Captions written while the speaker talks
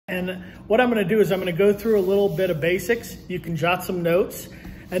And what I'm gonna do is I'm gonna go through a little bit of basics. You can jot some notes.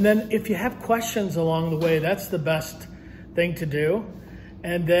 And then if you have questions along the way, that's the best thing to do.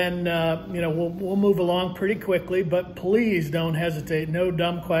 And then, you know, we'll move along pretty quickly, but please don't hesitate. No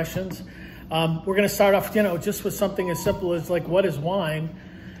dumb questions. We're gonna start off, you know, just with something as simple as like, what is wine?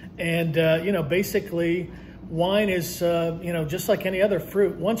 And, you know, basically wine is, you know, just like any other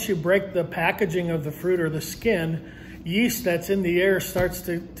fruit. Once you break the packaging of the fruit or the skin, yeast that's in the air starts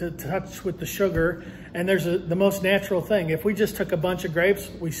to touch with the sugar, and there's the most natural thing. If we just took a bunch of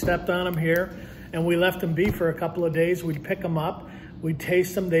grapes, we stepped on them here, and we left them be for a couple of days, we'd pick them up, we'd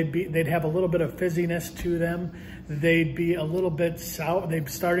taste them, they'd have a little bit of fizziness to them, they'd be a little bit sour, they're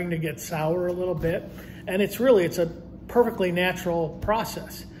starting to get sour a little bit, and it's a perfectly natural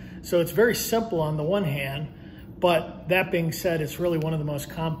process. So it's very simple on the one hand, but that being said, it's really one of the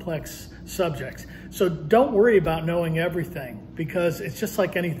most complex subjects. So don't worry about knowing everything, because it's just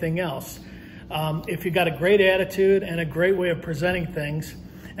like anything else. If you got a great attitude and a great way of presenting things,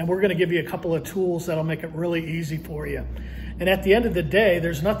 and we're gonna give you a couple of tools that'll make it really easy for you. And at the end of the day,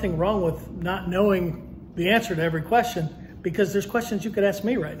 there's nothing wrong with not knowing the answer to every question, because there's questions you could ask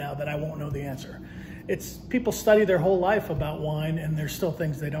me right now that I won't know the answer. It's people study their whole life about wine and there's still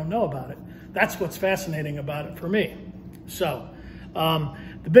things they don't know about it. That's what's fascinating about it for me. So,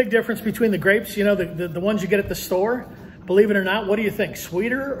 the big difference between the grapes, you know, the ones you get at the store, believe it or not, what do you think?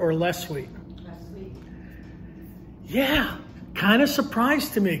 Sweeter or less sweet? Less sweet. Yeah, kind of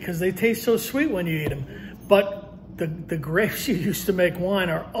surprised to me because they taste so sweet when you eat them. But the grapes you use to make wine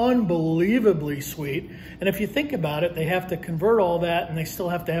are unbelievably sweet. And if you think about it, they have to convert all that and they still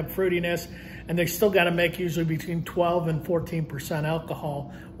have to have fruitiness, and they still got to make usually between 12 and 14%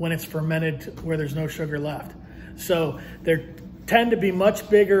 alcohol when it's fermented where there's no sugar left. So they tend to be much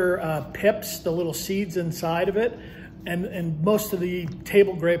bigger pips, the little seeds inside of it. And most of the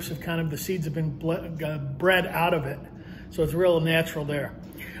table grapes have kind of, the seeds have been bred out of it. So it's real natural there.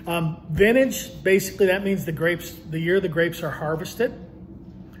 Vintage, basically that means the year the grapes are harvested.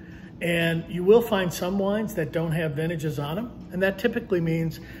 And you will find some wines that don't have vintages on them. And that typically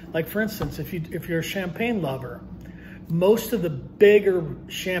means, like for instance, if you're a champagne lover, most of the bigger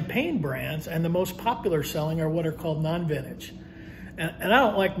champagne brands and the most popular selling are what are called non-vintage. And I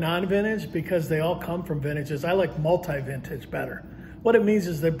don't like non-vintage because they all come from vintages. I like multi-vintage better. What it means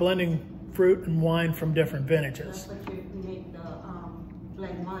is they're blending fruit and wine from different vintages. That's what you make the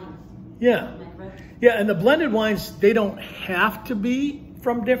blend wines. Yeah. Yeah, and the blended wines, they don't have to be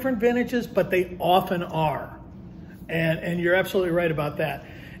from different vintages, but they often are. And you're absolutely right about that.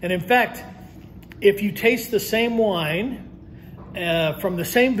 And in fact, if you taste the same wine from the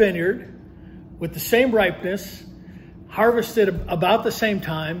same vineyard with the same ripeness, harvested about the same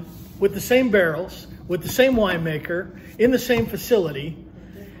time, with the same barrels, with the same winemaker, in the same facility,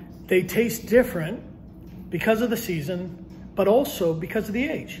 they taste different because of the season, but also because of the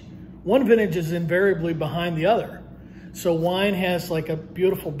age. One vintage is invariably behind the other. So wine has like a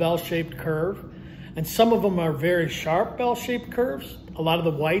beautiful bell-shaped curve, and some of them are very sharp bell-shaped curves. A lot of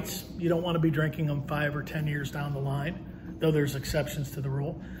the whites, you don't want to be drinking them 5 or 10 years down the line, though there's exceptions to the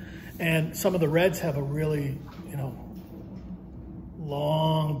rule. And some of the reds have a really, you know,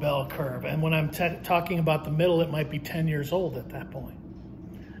 long bell curve. And when I'm talking about the middle, it might be 10 years old at that point,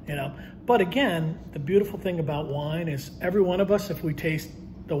 you know. But again, the beautiful thing about wine is every one of us, if we taste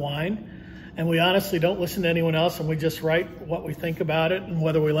the wine and we honestly don't listen to anyone else and we just write what we think about it and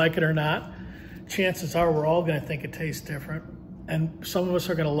whether we like it or not, chances are we're all going to think it tastes different. And some of us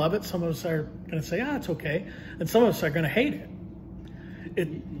are going to love it. Some of us are going to say, it's okay. And some of us are going to hate it.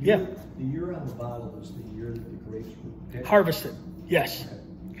 The year on the bottle is the year that the grapes were picked? Harvested. Yes.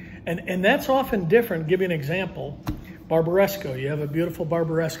 And that's often different. Give you an example. Barbaresco. You have a beautiful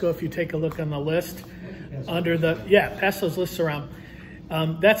Barbaresco. If you take a look on the list under the, pass those lists around.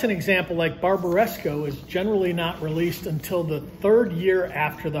 That's an example. Like Barbaresco is generally not released until the 3rd year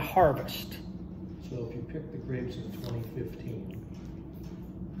after the harvest. So if you pick the grapes in 2015.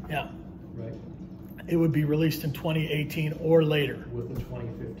 Yeah. Right? It would be released in 2018 or later. With the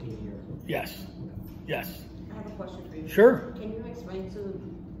 2015 year. Yes. Okay. Yes. I have a question for you. Sure. Can you explain to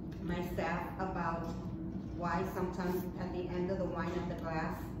my staff about why sometimes at the end of the wine at the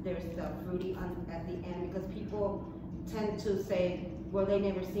glass, there's the fruity at the end? Because people tend to say, well, they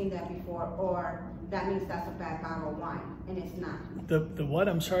never seen that before, or that means that's a bad bottle of wine, and it's not. The what?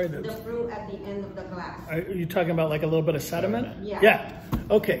 I'm sorry. The fruit at the end of the glass. Are you talking about like a little bit of sediment? Yeah. Yeah.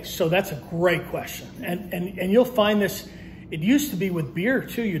 Okay, so that's a great question. And you'll find this, it used to be with beer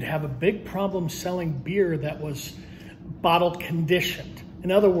too, you'd have a big problem selling beer that was bottle conditioned.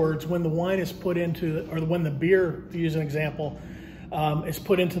 In other words, when the wine is put into, or when the beer, to use an example, is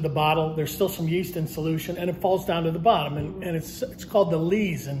put into the bottle. There's still some yeast in solution, and it falls down to the bottom, and it's called the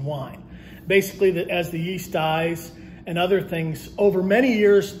lees in wine. Basically, as the yeast dies and other things, over many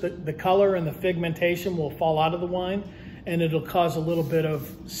years, the color and the pigmentation will fall out of the wine, and it'll cause a little bit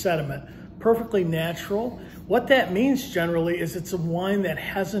of sediment. Perfectly natural. What that means generally is it's a wine that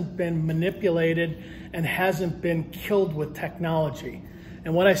hasn't been manipulated and hasn't been killed with technology.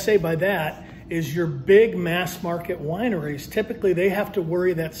 And what I say by that is your big mass market wineries, typically they have to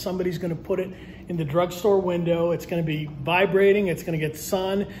worry that somebody's going to put it in the drugstore window. It's going to be vibrating, it's going to get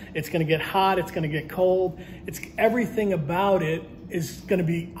sun, it's going to get hot, it's going to get cold. Everything about it is going to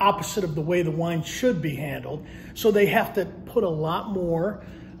be opposite of the way the wine should be handled. So they have to put a lot more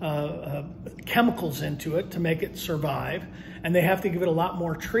chemicals into it to make it survive, and they have to give it a lot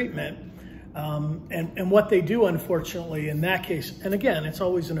more treatment. And what they do, unfortunately, in that case, and again, it's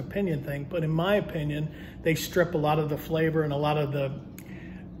always an opinion thing, but in my opinion, they strip a lot of the flavor and a lot of the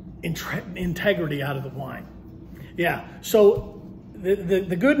integrity out of the wine. Yeah, so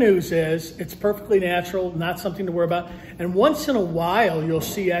the good news is it's perfectly natural, not something to worry about. And once in a while, you'll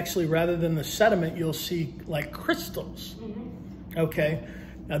see actually, rather than the sediment, you'll see like crystals. Mm-hmm. Okay,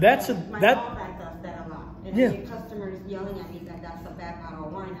 now that's a... My Outback does that a lot. And yeah. I get customers yelling at me that that's a bad bottle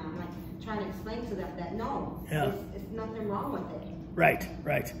of wine. And I'm like trying to explain to them that no, yeah. it's nothing wrong with it. Right,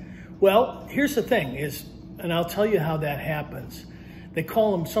 right. Well, here's the thing is, and I'll tell you how that happens. They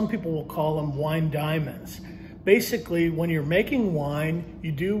call them, some people will call them wine diamonds. Basically, when you're making wine,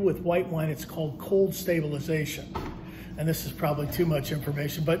 you do with white wine, it's called cold stabilization. And this is probably too much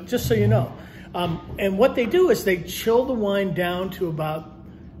information, but just so you know. And what they do is they chill the wine down to about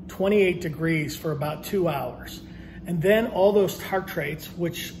 28 degrees for about 2 hours. And then all those tartrates,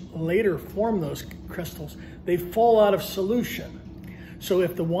 which later form those crystals, they fall out of solution. So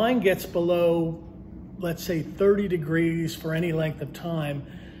if the wine gets below, let's say 30 degrees for any length of time,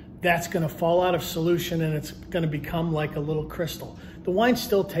 that's going to fall out of solution and it's going to become like a little crystal. The wine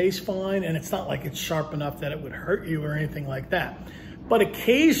still tastes fine, and it's not like it's sharp enough that it would hurt you or anything like that. But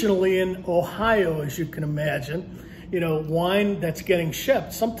occasionally in Ohio, as you can imagine, you know, wine that's getting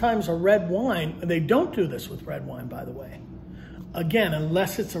shipped, sometimes a red wine, and they don't do this with red wine, by the way. Again,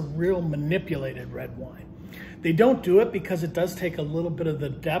 unless it's a real manipulated red wine. They don't do it because it does take a little bit of the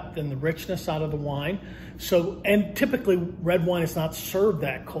depth and the richness out of the wine. So, and typically red wine is not served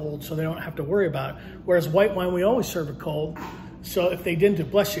that cold, so they don't have to worry about it. Whereas white wine, we always serve it cold. So if they didn't do,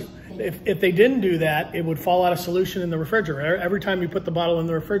 bless you, if they didn't do that, it would fall out of solution in the refrigerator. Every time you put the bottle in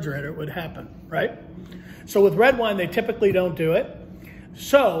the refrigerator, it would happen, right? So with red wine, they typically don't do it.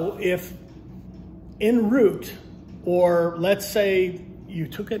 So if en route, or let's say you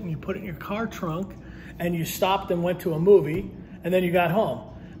took it and you put it in your car trunk and you stopped and went to a movie and then you got home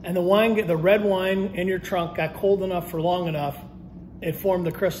and the red wine in your trunk got cold enough for long enough, it formed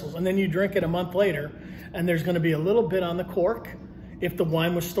the crystals. And then you drink it a month later and there's going to be a little bit on the cork if the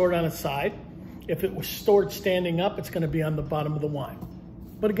wine was stored on its side. If it was stored standing up, it's going to be on the bottom of the wine.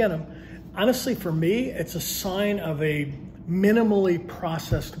 But again, honestly, for me, it's a sign of a minimally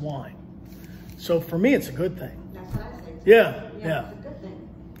processed wine. So for me, it's a good thing. That's what I say. Yeah. It's a good thing.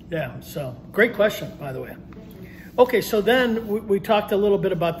 Yeah, so great question, by the way. Okay, so then we talked a little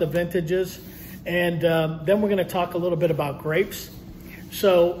bit about the vintages, and then we're going to talk a little bit about grapes.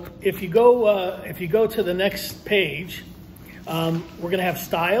 So if you go to the next page, we're going to have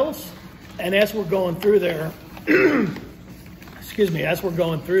styles, and as we're going through there, excuse me, as we're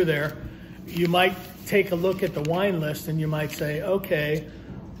going through there, you might take a look at the wine list and you might say, okay,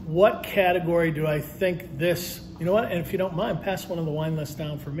 what category do I think this, you know what, and if you don't mind, pass one of the wine lists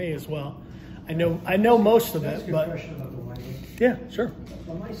down for me as well. I know most of it, but... Question about the wine list. Yeah, sure.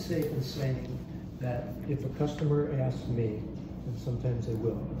 Am I safe in saying that if a customer asks me, and sometimes they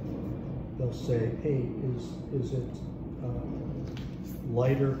will, they'll say, hey, is it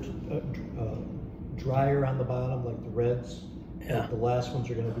lighter, drier on the bottom, like the reds? Yeah. Like the last ones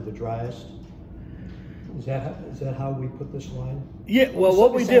are going to be the driest? Is that how we put this wine? Yeah, well,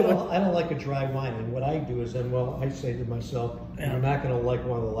 what we did... I don't like a dry wine, and what I do is then, well, I say to myself, Yeah. you're not going to like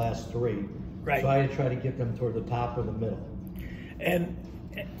one of the last three. Right. So I try to get them toward the top or the middle. And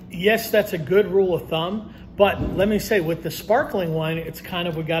yes, that's a good rule of thumb, but let me say, with the sparkling wine, it's kind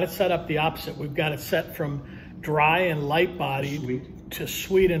of, we got it set up the opposite. We've got it set from dry and light bodied to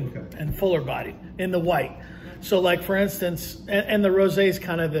sweet and fuller bodied in the white. So like, for instance, and the rosé is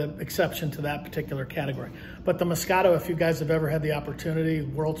kind of the exception to that particular category. But the Moscato, if you guys have ever had the opportunity,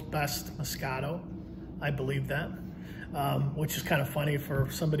 world's best Moscato, I believe that. which is kind of funny for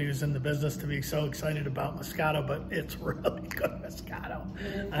somebody who's in the business to be so excited about Moscato, but it's really good Moscato.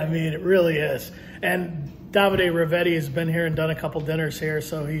 I mean, it really is. And Davide Rivetti has been here and done a couple dinners here,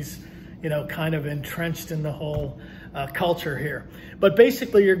 so he's, you know, kind of entrenched in the whole culture here. But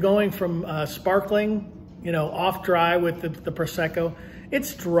basically, you're going from sparkling, you know, off dry with the Prosecco.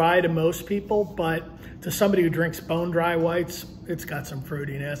 It's dry to most people, but to somebody who drinks bone dry whites, it's got some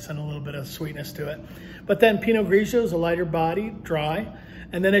fruitiness and a little bit of sweetness to it. But then Pinot Grigio is a lighter bodied, dry.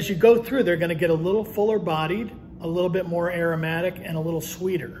 And then as you go through, they're gonna get a little fuller bodied, a little bit more aromatic, and a little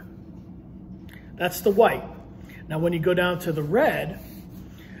sweeter. That's the white. Now, when you go down to the red,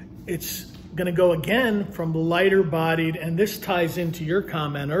 it's gonna go again from lighter bodied, and this ties into your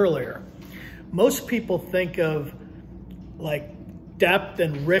comment earlier. Most people think of like depth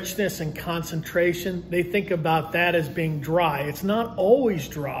and richness and concentration. They think about that as being dry. It's not always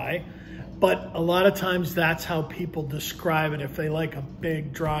dry, but a lot of times that's how people describe it. If they like a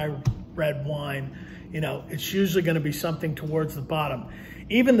big dry red wine, you know, it's usually going to be something towards the bottom.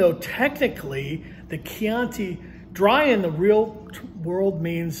 Even though technically the Chianti, dry in the real world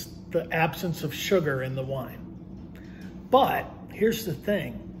means the absence of sugar in the wine. But here's the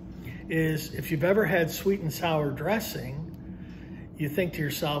thing, is if you've ever had sweet and sour dressing, you think to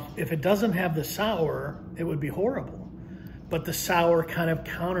yourself, if it doesn't have the sour, it would be horrible. But the sour kind of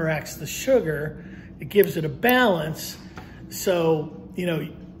counteracts the sugar. It gives it a balance. So, you know,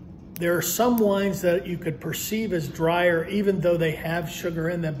 there are some wines that you could perceive as drier, even though they have sugar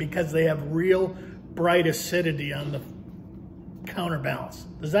in them, because they have real bright acidity on the counterbalance.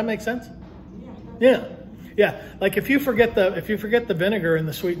 Does that make sense? Yeah. Yeah. Like if you forget the vinegar in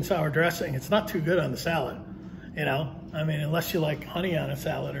the sweet and sour dressing, it's not too good on the salad. You know, I mean, unless you like honey on a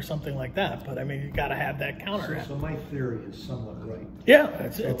salad or something like that. But I mean, you got to have that counter. So my theory is somewhat right. Yeah,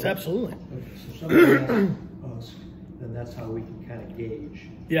 it's absolutely. Okay, so somebody asks us, then that's how we can kind of gauge.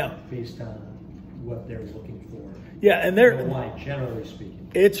 Yeah. Based on what they're looking for. Yeah, and they're wine, generally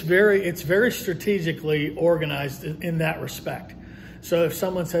speaking. It's very strategically organized in that respect. So if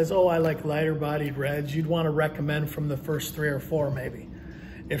someone says, "Oh, I like lighter bodied reds," you'd want to recommend from the first 3 or 4 maybe.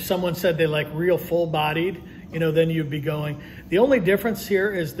 If someone said they like real full bodied, you know, then you'd be going. The only difference here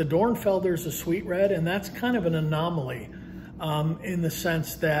is the Dornfelder is a sweet red, and that's kind of an anomaly in the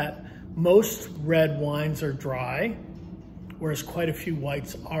sense that most red wines are dry, whereas quite a few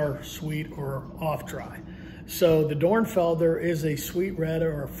whites are sweet or off dry. So the Dornfelder is a sweet red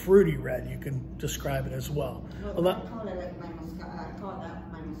or a fruity red. You can describe it as well. Well, I call it like I call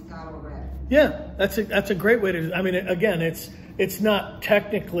that my Moscato red. Yeah, that's a great way to. I mean, again, it's not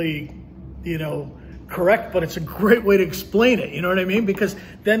technically, you know, correct, but it's a great way to explain it. You know what I mean? Because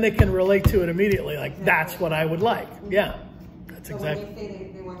then they can relate to it immediately. Like, that's what I would like. Yeah, that's so exactly. when they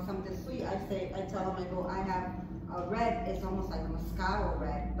say they want something sweet, I tell them, I go, I have a red. It's almost like a Moscato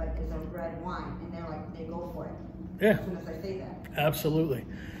red, but it's a red wine, and they're like, they go for it. Yeah. As soon as I say that. Absolutely.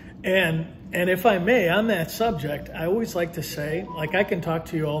 And if I may, on that subject, I always like to say, like, I can talk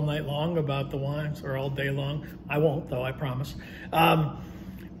to you all night long about the wines, or all day long. I won't, though, I promise.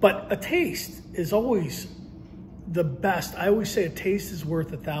 But a taste is always the best. I always say a taste is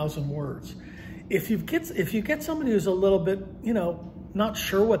worth 1,000 words. If you get somebody who's a little bit, you know, not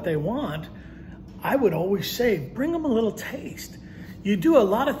sure what they want, I would always say, bring them a little taste. You do a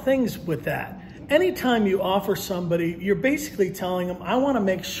lot of things with that. Anytime you offer somebody, you're basically telling them, I want to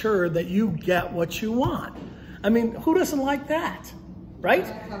make sure that you get what you want. I mean, who doesn't like that, right?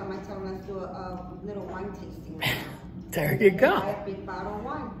 I tell them, let's do a little wine tasting right now. There you go. Buy a big bottle of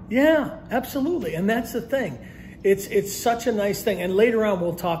wine. Yeah, absolutely. And that's the thing. It's such a nice thing. And later on,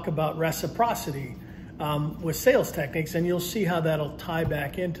 we'll talk about reciprocity with sales techniques, and you'll see how that'll tie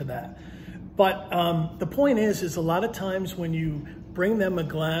back into that. But the point is a lot of times when you bring them a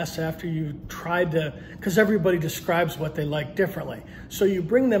glass after you tried to, because everybody describes what they like differently. So you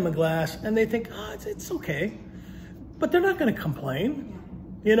bring them a glass and they think, oh, it's okay. But they're not going to complain.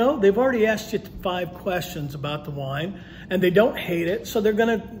 You know, they've already asked you 5 questions about the wine and they don't hate it, so they're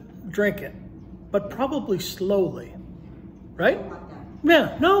going to drink it, but probably slowly, right?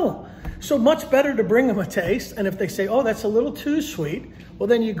 Yeah, no. So much better to bring them a taste. And if they say, oh, that's a little too sweet, well,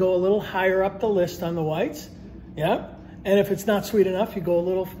 then you go a little higher up the list on the whites. Yeah. And if it's not sweet enough, you go a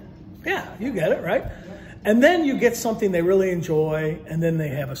little, yeah, you get it, right? And then you get something they really enjoy, and then they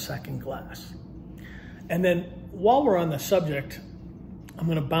have a second glass. And then while we're on the subject, I'm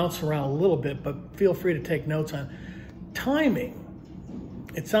going to bounce around a little bit, but feel free to take notes on timing.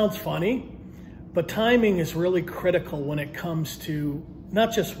 It sounds funny, but timing is really critical when it comes to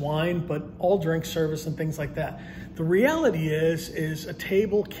not just wine, but all drink service and things like that. The reality is a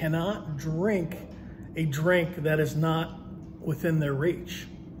table cannot drink a drink that is not within their reach.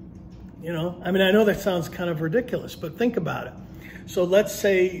 You know, I mean, I know that sounds kind of ridiculous, but think about it. So let's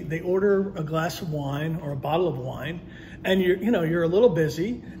say they order a glass of wine or a bottle of wine, and you're a little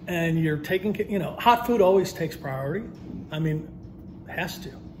busy, and you're taking, hot food always takes priority. I mean, has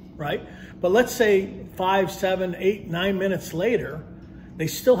to, right? But let's say 5, 7, 8, 9 minutes later, they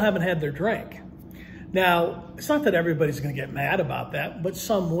still haven't had their drink. Now, it's not that everybody's going to get mad about that, but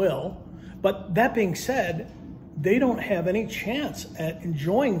some will. But that being said, they don't have any chance at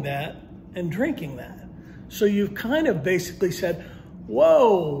enjoying that and drinking that. So you've kind of basically said,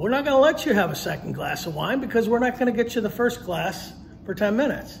 whoa, we're not going to let you have a second glass of wine because we're not going to get you the first glass for 10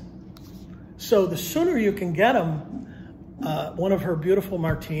 minutes. So the sooner you can get them one of her beautiful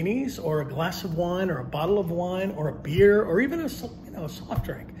martinis or a glass of wine or a bottle of wine or a beer or even a soft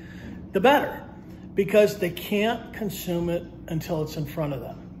drink, the better, because they can't consume it until it's in front of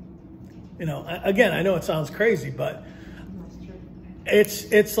them. Again, I know it sounds crazy, but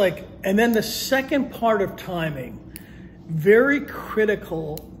it's like, and then the second part of timing, very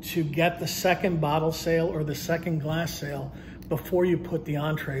critical to get the second bottle sale or the second glass sale before you put the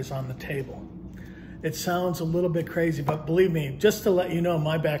entrees on the table. It sounds a little bit crazy, but believe me, just to let you know,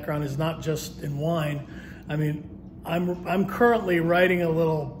 my background is not just in wine. I mean, I'm currently writing a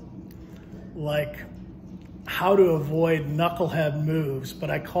little, like, how to avoid knucklehead moves,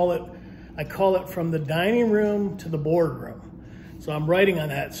 but I call it from the dining room to the boardroom. So I'm writing on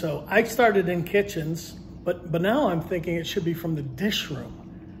that. So I started in kitchens, but now I'm thinking it should be from the dish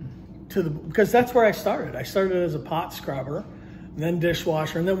room because that's where I started. I started as a pot scrubber, and then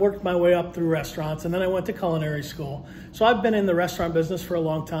dishwasher, and then worked my way up through restaurants, and then I went to culinary school. So I've been in the restaurant business for a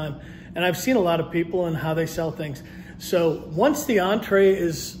long time, and I've seen a lot of people and how they sell things. So once the entree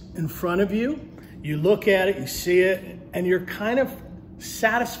is in front of you, you look at it, you see it, and you're kind of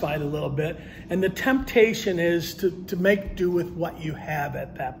satisfied a little bit, and the temptation is to make do with what you have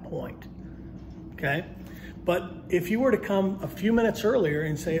at that point, okay? But if you were to come a few minutes earlier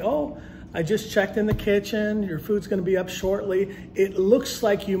and say, oh, I just checked in the kitchen, your food's gonna be up shortly, it looks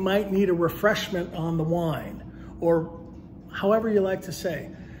like you might need a refreshment on the wine, or however you like to say.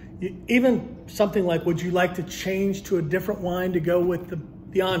 Even something like, would you like to change to a different wine to go with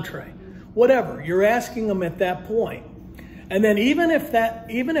the entree? Whatever, you're asking them at that point. And then even if at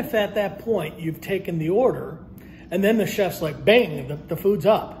that point you've taken the order, and then the chef's like, bang, the food's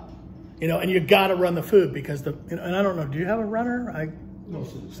up, and you gotta run the food because and I don't know, do you have a runner?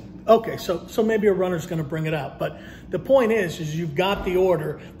 Most of the time. Okay, so maybe a runner's gonna bring it out. But the point is you've got the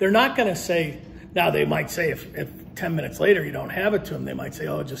order. They're not gonna say, now they might say if 10 minutes later you don't have it to them, they might say,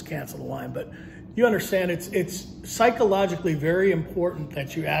 oh, just cancel the wine. But you understand it's psychologically very important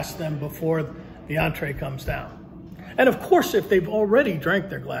that you ask them before the entree comes down. And of course, if they've already drank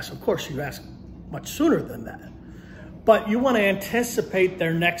their glass, of course you ask much sooner than that. But you want to anticipate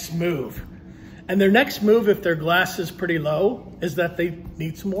their next move. And their next move, if their glass is pretty low, is that they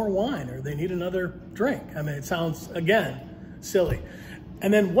need some more wine or they need another drink. I mean, it sounds, again, silly.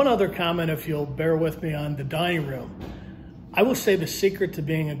 And then one other comment, if you'll bear with me, on the dining room. I will say the secret to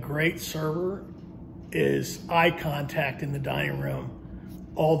being a great server is eye contact in the dining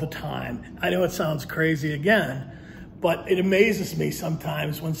room all the time. I know it sounds crazy again, but it amazes me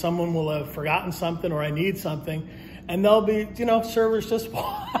sometimes when someone will have forgotten something or I need something, and they'll be, servers just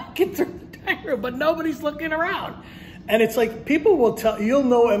walking through the dining room, but nobody's looking around. And it's like, people will you'll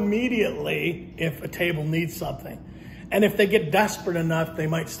know immediately if a table needs something. And if they get desperate enough, they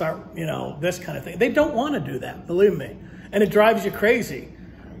might start, this kind of thing. They don't want to do that, believe me. And it drives you crazy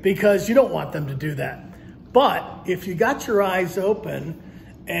because you don't want them to do that. But if you got your eyes open,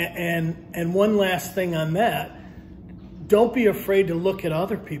 and one last thing on that, don't be afraid to look at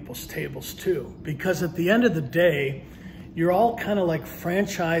other people's tables too, because at the end of the day, you're all kind of like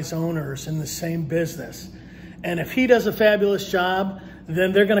franchise owners in the same business. And if he does a fabulous job,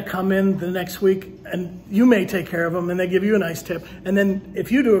 then they're going to come in the next week and you may take care of them and they give you a nice tip. And then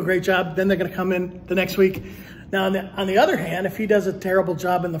if you do a great job, then they're going to come in the next week. Now, on the other hand, if he does a terrible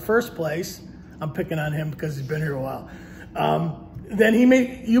job in the first place, I'm picking on him because he's been here a while, then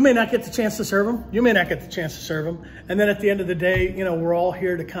you may not get the chance to serve him. You may not get the chance to serve him. And then at the end of the day, we're all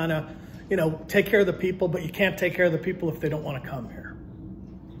here to kind of, take care of the people, but you can't take care of the people if they don't want to come here,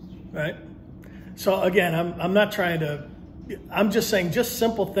 right? So again, I'm not trying to, I'm just saying just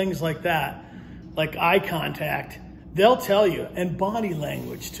simple things like that, like eye contact, they'll tell you, and body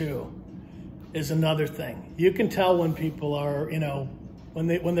language too is another thing. You can tell when people are,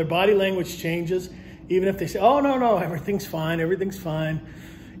 when their body language changes, even if they say, oh, no, everything's fine,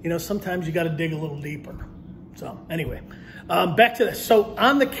 sometimes you got to dig a little deeper. So anyway, Back to this. So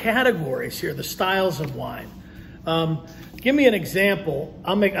on the categories here, the styles of wine. Give me an example.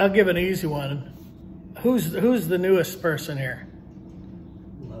 I'll give an easy one. Who's the newest person here?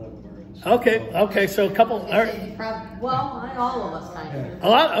 Okay. So a couple. All right. Well, all of us kind of. A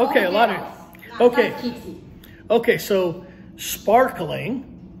lot. Okay, a lot of. Okay. Okay. So sparkling.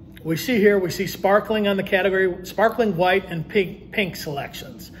 We see sparkling on the category, sparkling white and pink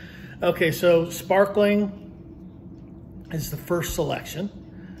selections. Okay, so sparkling is the first selection,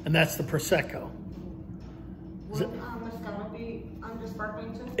 and that's the Prosecco. Would Moscato be under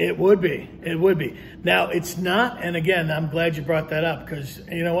sparkling too? It would be. Now, it's not, and again, I'm glad you brought that up, because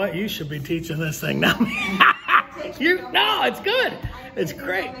you know what? You should be teaching this thing now. No, it's good. It's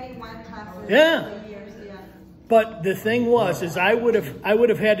great. Yeah. But the thing was, I would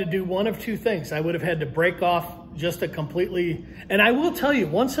have had to do one of two things. I would have had to break off just a completely, and I will tell you,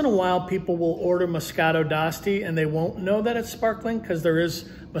 once in a while, people will order Moscato d'Asti and they won't know that it's sparkling, because there is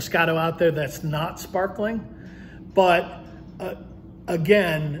Moscato out there that's not sparkling. But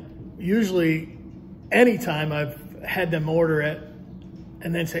again, usually anytime I've had them order it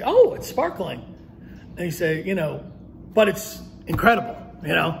and then say, oh, it's sparkling. And you say, but it's incredible,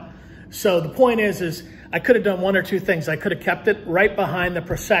 So the point is I could have done one or two things. I could have kept it right behind the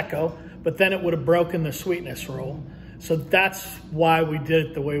Prosecco, but then it would have broken the sweetness rule. So that's why we did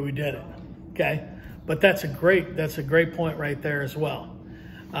it the way we did it, okay? But that's a great point right there as well.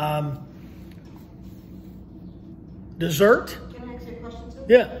 Dessert? Can I ask you a question too?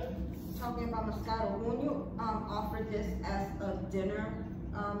 Yeah. Talking about Moscato, when you offer this as a dinner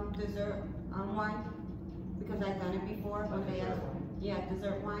dessert wine, because I've done it before, when they ask,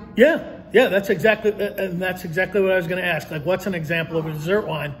 dessert wine. Yeah, that's exactly what I was going to ask. Like, what's an example of a dessert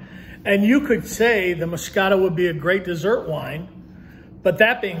wine? And you could say the Moscato would be a great dessert wine, but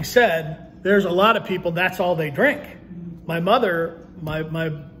that being said, there's a lot of people, that's all they drink. My mother, my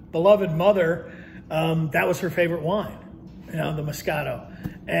beloved mother, that was her favorite wine, the Moscato.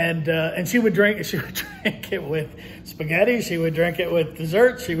 And she would drink it with spaghetti, she would drink it with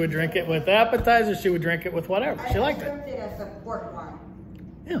dessert, she would drink it with appetizers, she would drink it with whatever. She liked it. I served it as a port wine.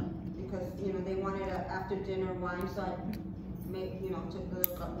 Yeah. Because, they wanted an after dinner wine, so I made, took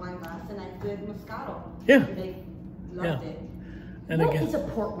the wine glass and I did Moscato. Yeah. And they loved it. And What again, is a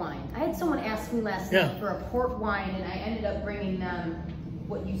port wine? I had someone ask me last night for a port wine, and I ended up bringing them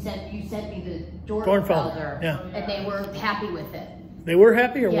what you sent. You sent me the Dornfelder, and they were happy with it. They were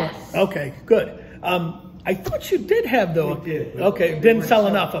happy, or yes. what? Okay, good. I thought you did have the. We did. Okay, didn't sell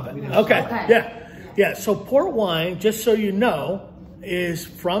enough of it. Okay, yeah. So port wine, just so you know, is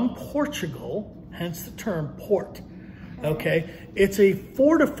from Portugal, hence the term port. Okay, it's a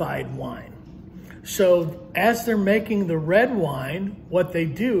fortified wine. So as they're making the red wine, what they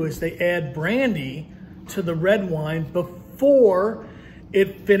do is they add brandy to the red wine before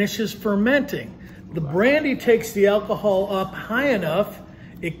it finishes fermenting. The brandy takes the alcohol up high enough,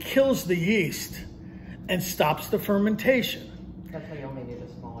 it kills the yeast and stops the fermentation. That's why you only need a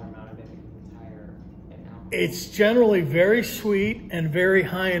smaller amount of it because it's higher in alcohol. It's generally very sweet and very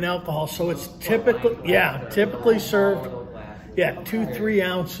high in alcohol. So it's typically, typically served, 2-3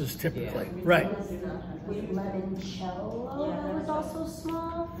 ounces typically, right. Limoncello was also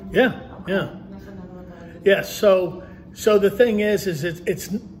small. Yeah. So the thing is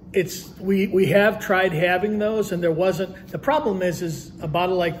we have tried having those, and there wasn't. The problem is a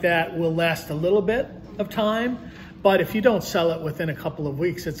bottle like that will last a little bit of time, but if you don't sell it within a couple of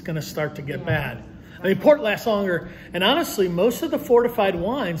weeks, it's going to start to get bad. I mean, port lasts longer, and honestly, most of the fortified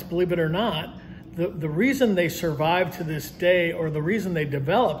wines, believe it or not, the reason they survived to this day, or the reason they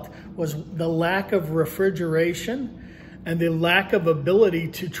developed, was the lack of refrigeration and the lack of ability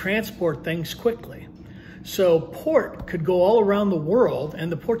to transport things quickly. So port could go all around the world, and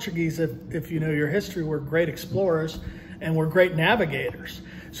the Portuguese, if you know your history, were great explorers and were great navigators.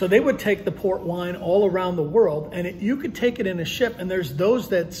 So they would take the port wine all around the world, and you could take it in a ship, and there's those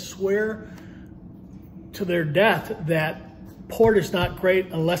that swear to their death that port is not great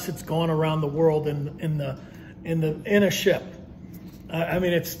unless it's gone around the world in a ship. I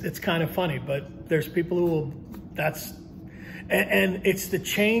mean, it's kind of funny, but there's people who will. And it's the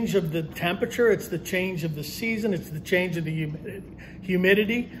change of the temperature, it's the change of the season, it's the change of the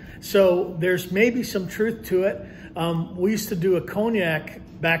humidity. So there's maybe some truth to it. We used to do a cognac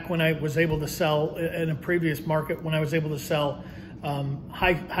back when I was able to sell in a previous market, when I was able to sell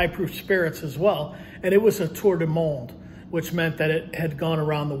high proof spirits as well. And it was a tour de monde, which meant that it had gone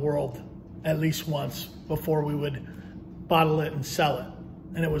around the world at least once before we would bottle it and sell it.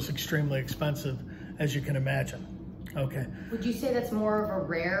 And it was extremely expensive, as you can imagine. Okay. Would you say that's more of a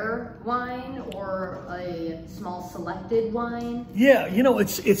rare wine or a small selected wine? Yeah, you know,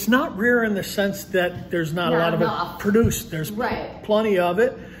 it's not rare in the sense that there's not a lot of it produced. There's plenty of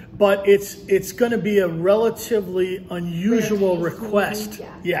it, but it's going to be a relatively unusual request.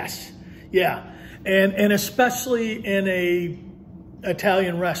 Yeah. Yes, yeah, and especially in a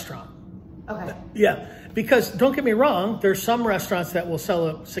Italian restaurant. Okay. Yeah, because don't get me wrong, there's some restaurants that will sell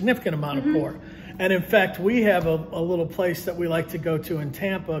a significant amount of port. And in fact, we have a little place that we like to go to in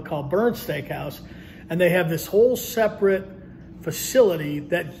Tampa called Burns Steakhouse. And they have this whole separate facility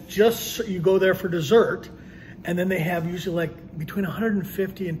that just, you go there for dessert. And then they have usually like between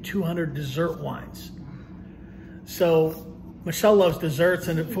 150 and 200 dessert wines. So Michelle loves desserts,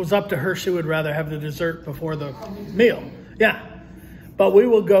 and if it was up to her, she would rather have the dessert before the meal. Yeah. But we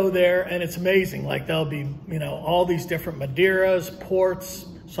will go there, and it's amazing. Like, there'll be, you know, all these different Madeiras, ports,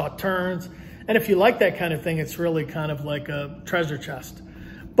 Sauternes. And if you like that kind of thing, it's really kind of like a treasure chest.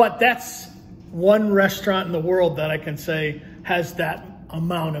 But that's one restaurant in the world that I can say has that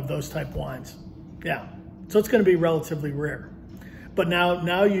amount of those type wines. Yeah. So it's going to be relatively rare. But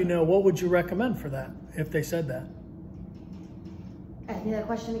now you know, what would you recommend for that if they said that? Ask me that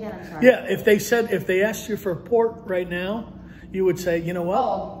question again, I'm sorry. Yeah, if they asked you for a port right now, you would say, you know what?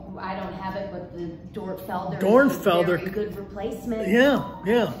 Oh, I don't have it, but the Dornfelder is a very good replacement. Yeah,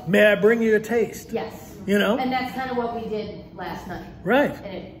 yeah. May I bring you a taste? Yes. You know? And that's kind of what we did last night. Right.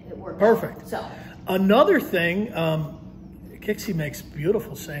 And it worked. Perfect. Out. So another thing, Kixie makes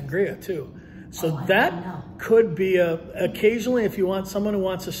beautiful sangria too. So that could be occasionally, if you want someone who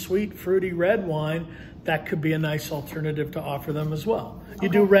wants a sweet, fruity red wine, that could be a nice alternative to offer them as well. You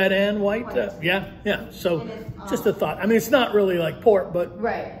do red and white? Yeah. So just a thought. I mean, it's not really like port, but...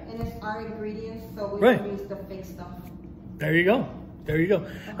 Right. And it's our ingredients, so we don't use the fake stuff. There you go. There you go.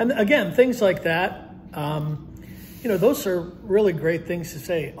 And again, things like that, you know, those are really great things to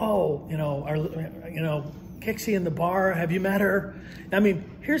say. Oh, you know, Kixie in the bar, have you met her? I mean,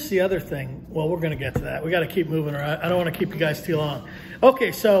 here's the other thing. Well, we're going to get to that. We got to keep moving, or I don't want to keep you guys too long.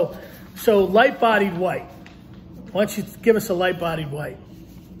 Okay, so light-bodied white. Why don't you give us a light-bodied white?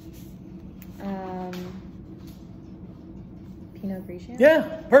 Pinot Grigio?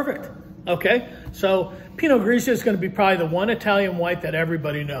 Yeah, perfect. Okay, so Pinot Grigio is going to be probably the one Italian white that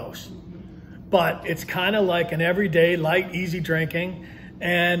everybody knows. But it's kind of like an everyday, light, easy drinking.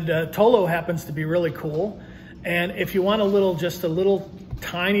 And Tolo happens to be really cool. And if you want just a little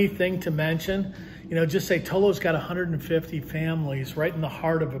tiny thing to mention, you know, just say Tolo's got 150 families right in the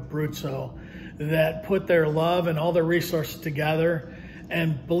heart of Abruzzo that put their love and all their resources together.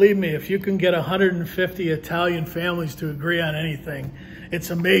 And believe me, if you can get 150 Italian families to agree on anything, it's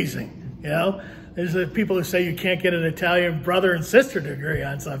amazing. You know, there's the people who say you can't get an Italian brother and sister to agree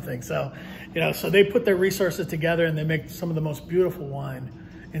on something. So, you know, so they put their resources together and they make some of the most beautiful wine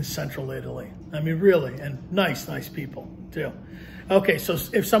in Central Italy. I mean, really, and nice people too. Okay, so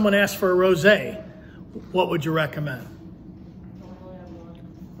if someone asks for a rosé, what would you recommend?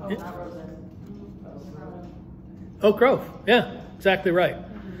 Oak Grove, yeah, exactly right.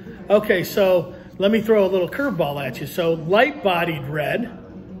 Okay, so let me throw a little curveball at you. So light-bodied red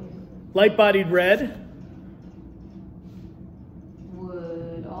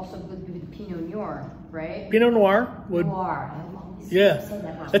would also be with Pinot Noir, right? Pinot Noir would. Noir.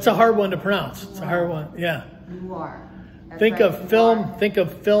 Yeah, it's a hard one to pronounce. It's a hard one. Yeah. Noir. Think of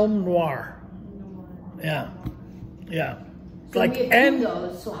film noir. Yeah. So like, we have two of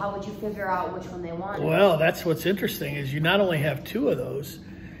those, so how would you figure out which one they want? Well, that's what's interesting is you not only have two of those,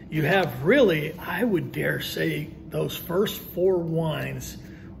 you have really, I would dare say, those first four wines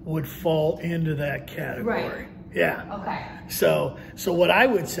would fall into that category. Right. Yeah. Okay. So what I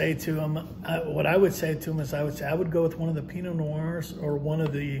would say to him, is I would go with one of the Pinot Noirs or one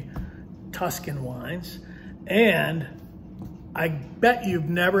of the Tuscan wines, and I bet you've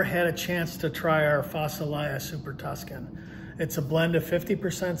never had a chance to try our Fasolaia Super Tuscan. It's a blend of 50%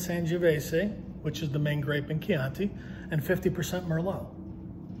 Sangiovese, which is the main grape in Chianti, and 50% Merlot.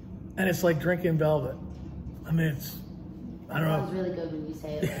 And it's like drinking velvet. I mean, I don't know. It sounds really good when you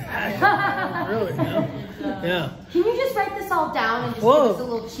say it. Really, yeah. Can you just write this all down and just give us a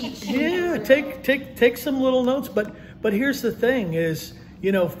little cheat sheet? Yeah, take some little notes. But here's the thing is,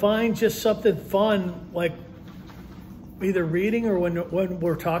 you know, find just something fun, like either reading or when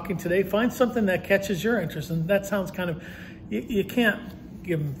we're talking today, find something that catches your interest. And that sounds kind of, you can't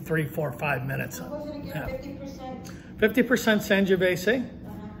give them 3, 4, 5 minutes. What was it again, 50%? 50% Sangiovese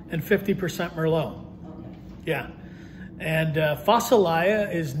and 50% Merlot. Okay. Yeah. And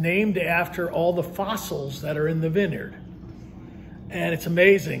Fasolaia is named after all the fossils that are in the vineyard. and it's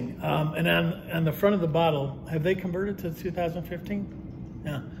amazing. And on the front of the bottle, have they converted to 2015?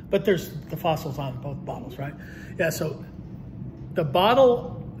 Yeah, but there's the fossils on both bottles, right? Yeah, so the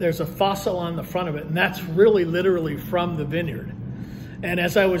bottle, there's a fossil on the front of it, and that's really literally from the vineyard. And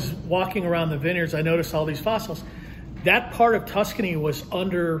as I was walking around the vineyards, I noticed all these fossils. That part of Tuscany was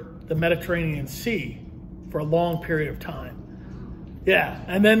under the Mediterranean Sea for a long period of time. Yeah,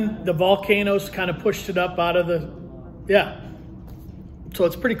 and then the volcanoes kind of pushed it up out of the, yeah. So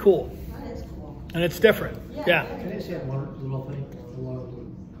it's pretty cool. That is cool. And it's different, yeah. Can I say one little thing along with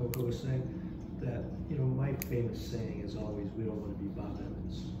what Coco was saying? That, you know, my famous saying is always, we don't want to be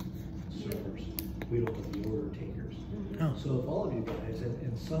bartenders, servers. We don't want to be order takers. Oh. So if all of you guys,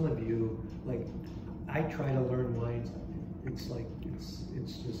 and some of you, like, I try to learn wines, it's like, it's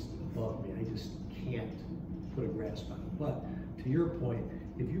just above me. I just can't put a grasp on it. But to your point,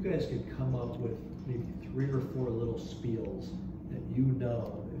 if you guys could come up with maybe 3 or 4 little spiels that you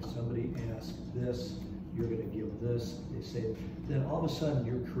know, if somebody asks this, you're going to give this, they say, then all of a sudden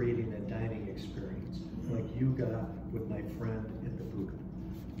you're creating a dining experience like you got with my friend at the booth.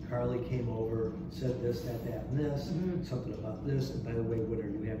 Carly came over, said this, that, and this, something about this, and by the way, what are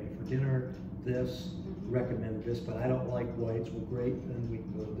you having for dinner? This, recommended this, but I don't like whites. Well, great, then we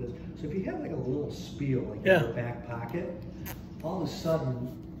can go to this. So if you have like a little spiel like in your back pocket, all of a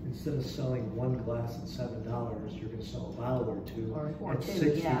sudden, instead of selling one glass at $7, you're going to sell a bottle or two at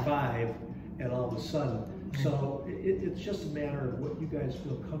 $65, and all of a sudden, so it's just a matter of what you guys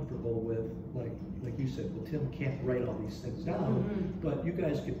feel comfortable with. Like you said, well, Tim can't write all these things down, but you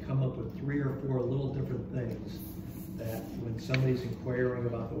guys could come up with 3 or 4 little different things that when somebody's inquiring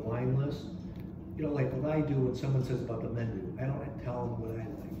about the wine list, you know, like what I do when someone says about the menu, I don't tell them what I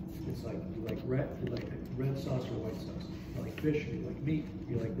like. It's like, you like red sauce or white sauce? You like fish, or you like meat,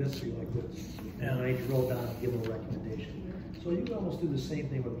 you like this, or you like this. And I roll down and give them a recommendation. So you can almost do the same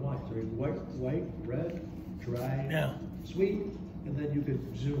thing with wines. Or white, red, dry, sweet, and then you could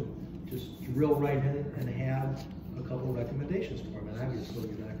zoom, just drill right in it and have a couple of recommendations for them. And obviously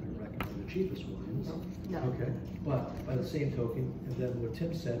you're not going to recommend the cheapest wines. No. Okay, but by the same token, and then what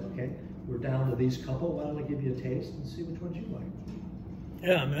Tim said, okay, we're down to these couple, why don't I give you a taste and see which ones you like?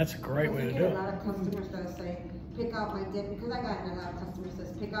 Yeah, I mean, that's a great way to do it. I get a lot of customers that say, pick out my dinner, because I got a lot of customers that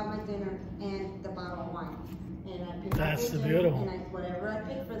says, pick out my dinner and the bottle of wine. And I pick That's out the their dinner, beautiful. and whatever I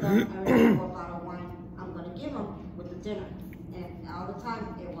pick for them, I remember what bottle of wine I'm going to give them with the dinner. And all the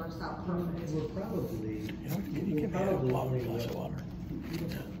time, it works out perfect. We're probably, You can have a glass of water.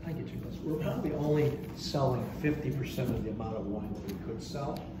 I get you, Russ. We're probably only selling 50% of the amount of wine that we could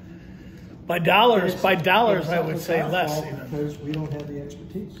sell. By dollars, I would say less even. Because we don't have the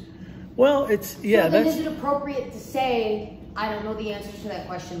expertise. Well, it's, yeah, So then that's, is it appropriate to say, I don't know the answer to that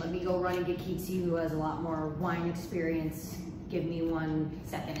question, let me go run and get Keatsy, who has a lot more wine experience, give me 1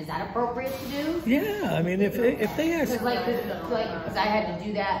 second. Is that appropriate to do? yeah, I mean, if they ask, Because I had to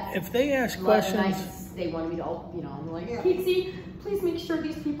do that. if they ask A lot of questions, nights, they wanted me to, you know, I'm like, Keatsy, please make sure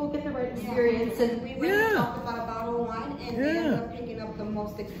these people get the right experience. And we went and talked about a bottle of wine, and they ended up picking up the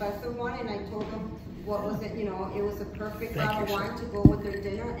most expensive one, and I told them what was it, you know, it was a perfect bottle of wine to go with their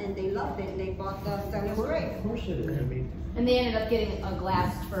dinner, and they loved it, and they bought the Stella Grey. Of course it is. I mean, and they ended up getting a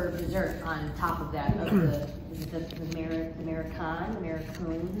glass for dessert on top of that, of the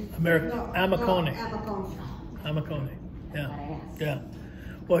Amicone. Yeah, yeah.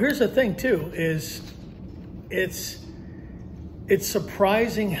 Well, here's the thing too, is it's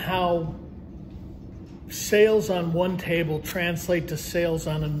surprising how sales on one table translate to sales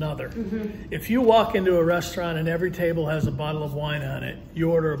on another. If you walk into a restaurant and every table has a bottle of wine on it,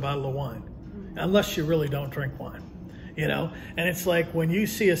 you order a bottle of wine, unless you really don't drink wine, you know? And it's like when you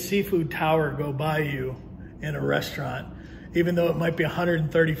see a seafood tower go by you in a restaurant, even though it might be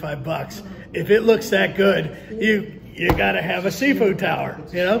 $135, if it looks that good, you got to have a seafood tower,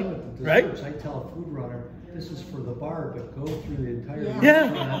 you know, right? I tell a food runner, this is for the bar, but go through the entire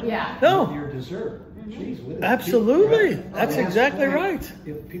restaurant with your dessert. Jeez, with absolutely. That's exactly right.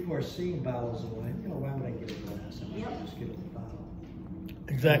 If people are seeing bottles of wine, you know, why would I get a glass? I might just get a bottle.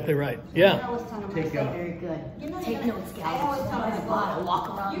 Exactly right. Yeah. Take out. Very good. You know, Take notes, guys. I always tell a bottle,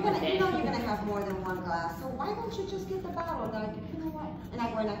 walk around you're with it. you know you're gonna have more than one glass, so why don't you just get the bottle? And like, you know what? And I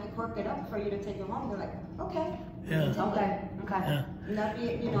go and I can cork it up for you to take it home. They're like, okay. Yeah. Okay. Yeah. And that'd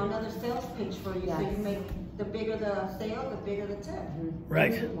be, you know, another sales pitch for you. So you make the bigger the sale, the bigger the tip.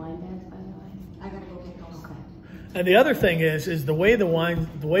 Right. Wine bags, by the way. I gotta go get those. Okay. And the other thing is the way the wine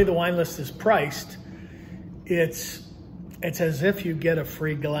list is priced, it's as if you get a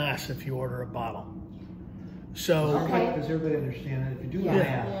free glass if you order a bottle. So Does everybody understand that? If you do the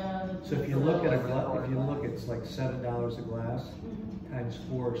math, So if you look at it's like $7 a glass, times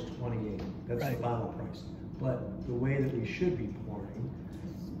 4 is 28. That's the bottle price. But the way that we should be pouring,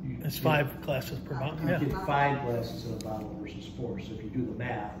 it's 5 glasses per bottle. You get 5 glasses in a bottle versus 4. So if you do the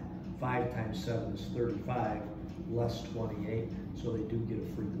math, 5 times 7 is 35, less 28. So they do get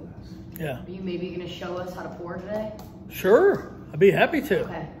a free glass. Yeah. Are you maybe going to show us how to pour today? Sure, I'd be happy to.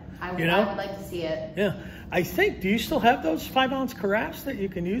 Okay. I would like to see it. Yeah. I think, do you still have those 5-ounce carafes that you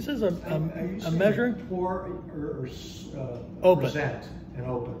can use as a measuring? Pour or open. Present and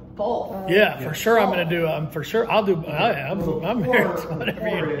open. Both. Yeah, for sure. I'm going to do. For sure. I'll do. I'm here.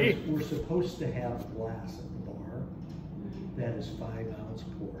 Whatever you need. We're supposed to have glass at the bar that is 5-ounce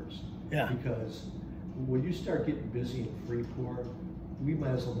pours. Yeah. Because when you start getting busy in free pour, we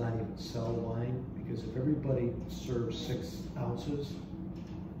might as well not even sell wine, because if everybody serves 6 ounces,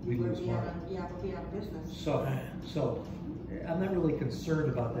 we lose money. Yeah, we'll be out of business. So I'm not really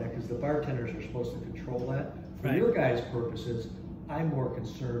concerned about that, because the bartenders are supposed to control that. For Right. your guys' purposes, I'm more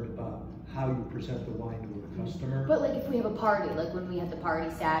concerned about how you present the wine to a customer. But like if we have a party, like when we had the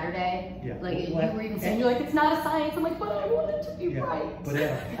party Saturday, Yeah. like you were even saying, you're like, it's not a science. I'm like, but I want it to be right. But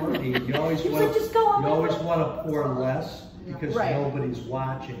at a party, you always He's want like, just go on. you always want to pour less, because Right. nobody's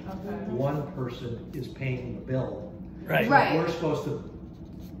watching. One person is paying the bill. Right. So Right. We're supposed to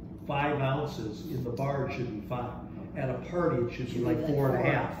 5 ounces in the bar, it should be 5. At a party, it should be like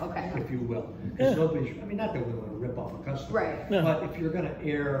 4.5, Okay. if you will. Because nobody's, I mean, not that we want to rip off a customer. Right. No. But if you're going to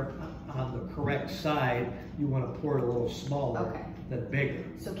err on the correct side, you want to pour it a little smaller than bigger.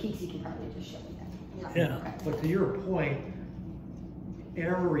 So Kiki can probably just show me that. Yeah. Okay. But to your point,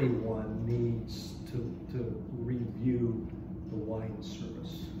 everyone needs to review the wine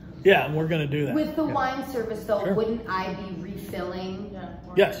service. Yeah, and we're going to do that. With the wine service though, Sure. wouldn't I be refilling?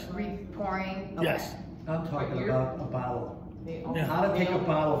 Yes. Re-pouring? Okay. Yes. I'm talking about a bottle. Yeah. How to take a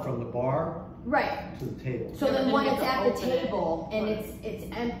bottle from the bar Right. to the table. So then when you it's have at to the open it. table and it's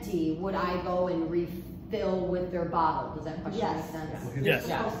empty, would I go and refill with their bottle? Does that question make sense? Yes.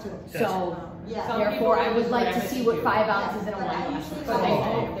 Supposed to. Yes. So Yeah. therefore I would like to Some see what 5 ounces in a But I wine usually glass.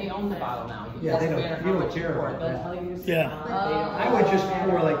 go- They own the bottle now. Yeah, they don't- No matter you how don't much you care pour, about they'll that. tell you. Yeah. I would just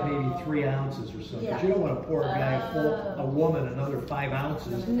pour like maybe 3 ounces or something. Because you don't want to pour a guy a woman another 5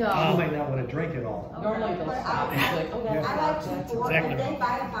 ounces. No. She might not want to drink it all. Normally they'll stop. It's like, oh, that's I like to pour, exactly if they right.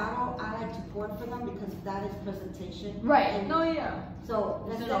 buy a bottle, I like to pour it for them, because that is presentation. Right. And no, yeah. so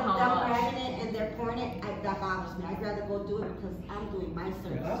You instead know of how them much. grabbing it and they're pouring it, that bothers me. I'd rather go do it because I'm doing my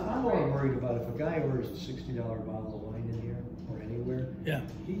service. I'm more worried about if a guy orders a $60 bottle of wine in here or anywhere, Yeah.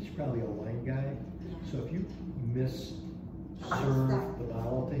 he's probably a wine guy. So if you serve the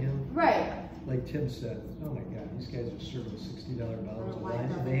bottle to him, Right. like Tim said, oh my God, these guys are serving $60 bottles of wine,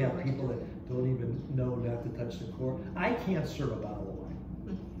 and they have people that don't even know not to touch the cork. I can't serve a bottle of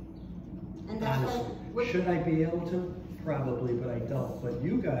wine. And that's Honestly, why. should I be able to? Probably, but I don't. But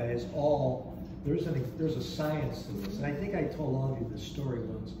you guys all, there's a science to this, and I think I told all of you this story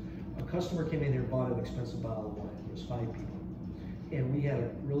once. A customer came in here and bought an expensive bottle of wine. There was 5 people, and we had a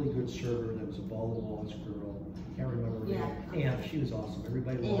really good server that was a ball of walls girl. Can't remember her name. And she was awesome.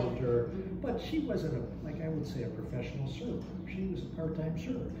 Everybody loved her, but she wasn't like I would say a professional server. She was a part-time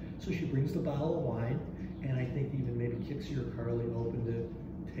server. So she brings the bottle of wine, and I think even maybe Kixie or Carly opened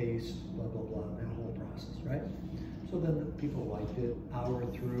it, taste, blah blah blah, that whole process, right? So then the people liked it. Hour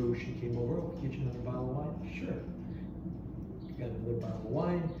through, she came over. Oh, get you another bottle of wine? Sure. Got another bottle of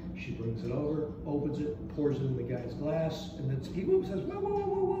wine. She brings it over, opens it, pours it in the guy's glass, and then he says, "Whoa, whoa, whoa,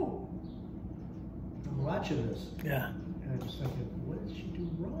 whoa, whoa!" I'm watching this, Yeah. and I'm just thinking, "What did she do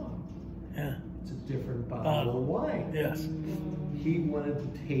wrong?" Yeah. It's a different bottle of wine. Yes. He wanted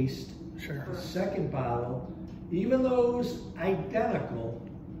to taste Sure. the second bottle, even though it was identical.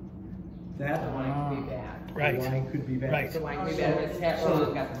 That The wine could be bad. Right. the wine could be bad. Right. The wine could be bad, but it's that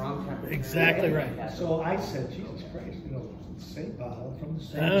wrong, got the wrong temperature. Exactly right. So I said, Jesus Christ, same bottle from the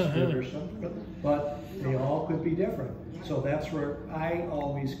same Uh-huh. street or something, but they all could be different. So that's where I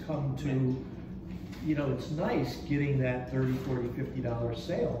always come to, it's nice getting that $30, $40, $50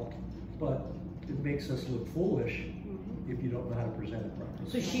 sale, but it makes us look foolish if you don't know how to present it properly.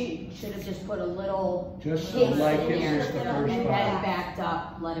 So she should have just put a little Just taste like in it there was the first and then bottle. backed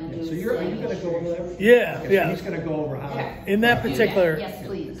up, let him do Yeah, his so thing. are you gonna go over that? Yeah, Okay, so yeah. he's gonna go over how. Okay. In that Do particular, Yes,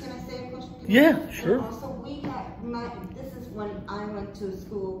 please. Can I say a question? Yeah, sure. And also, we had this is when I went to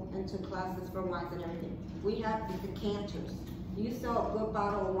school and took classes for wines and everything. We had the decanters. You sell a good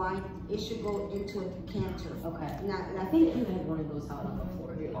bottle of wine, it should go into a decanter. Okay. Not I think you had one of those out on the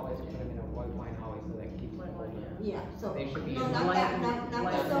floor. We always put them in a white wine always, so that keeps it cold. Yeah, so, They should be no, in not white, that, not the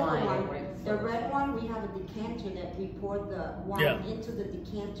white silver wine, one. white The red one, we have a decanter that we pour the wine into the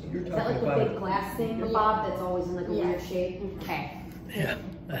decanter. You're Is that like the big glass thing, Bob, that's always in like a weird shape? Okay. Yeah,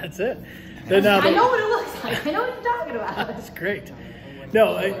 that's it. I know what it looks like. I know what you're talking about. That's great.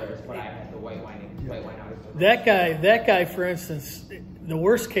 No, that guy, for instance, the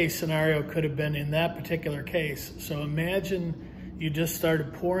worst case scenario could have been in that particular case. So imagine you just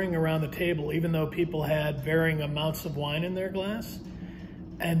started pouring around the table, even though people had varying amounts of wine in their glass,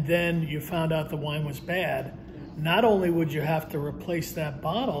 and then you found out the wine was bad. Not only would you have to replace that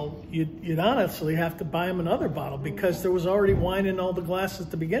bottle, you'd honestly have to buy them another bottle because there was already wine in all the glasses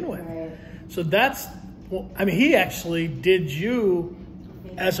to begin with. Right. So that's, I mean, he actually did you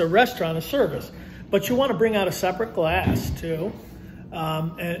as a restaurant a service, but you want to bring out a separate glass too.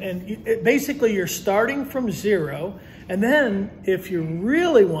 Basically you're starting from zero. And then if you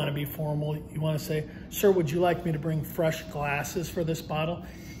really want to be formal, you want to say, sir, would you like me to bring fresh glasses for this bottle?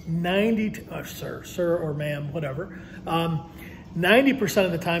 Sir or ma'am, whatever. 90%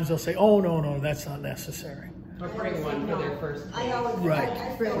 of the times they'll say, oh, no, that's not necessary. Or bring one for their first taste. Right.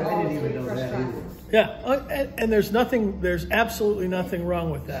 I didn't even know that either. Yeah, and there's absolutely nothing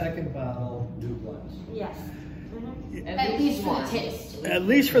wrong with that. Second bottle, new glass. Yes. At least for the taste. At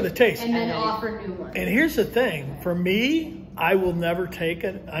least for the taste. And then offer new ones. And here's the thing, for me, I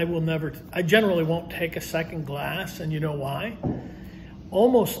generally won't take a second glass, and you know why?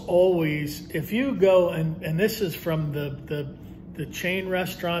 Almost always, if you go, and this is from the chain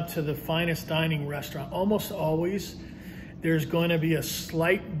restaurant to the finest dining restaurant, almost always there's going to be a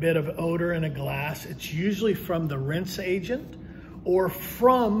slight bit of odor in a glass. It's usually from the rinse agent or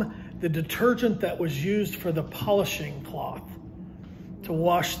from the detergent that was used for the polishing cloth, to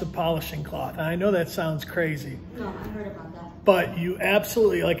wash the polishing cloth. And I know that sounds crazy. No, I heard about that. But you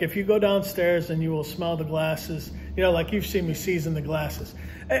absolutely, like if you go downstairs and you will smell the glasses, you know, like you've seen me season the glasses.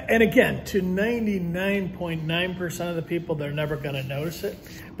 And again, to 99.9% of the people, they're never going to notice it.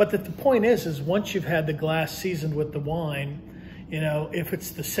 But the point is once you've had the glass seasoned with the wine, you know, if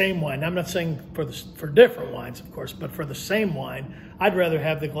it's the same wine, I'm not saying for different wines, of course, but for the same wine, I'd rather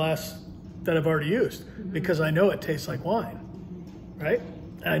have the glass that I've already used because I know it tastes like wine, right?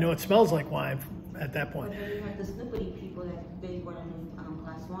 And I know it smells like wine at that point. But then you have the snippety people that they want a new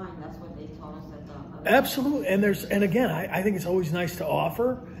glass wine. That's what they told us at the... Absolutely. And again, I think it's always nice to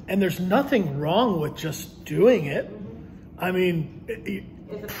offer, and there's nothing wrong with just doing it. I mean,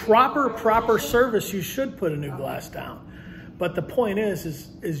 proper service, you should put a new glass down. But the point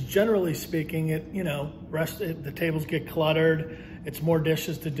is generally speaking, the tables get cluttered. It's more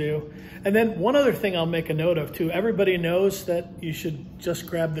dishes to do. And then one other thing I'll make a note of too, everybody knows that you should just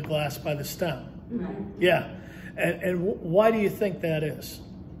grab the glass by the stem. Right. Yeah. And why do you think that is?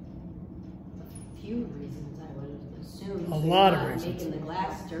 A few reasons, I would assume. A lot of reasons. Making the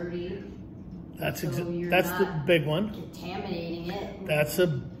glass dirty. That's so that's the big one. Contaminating it. That's the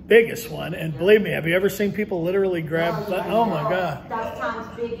biggest one. And believe me, have you ever seen people literally grab? Oh my God. That's Tom's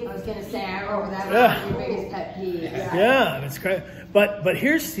biggest. I was gonna say, I remember that was your biggest pet peeve. Yeah, that's great. But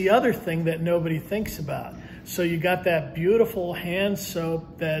here's the other thing that nobody thinks about. So you got that beautiful hand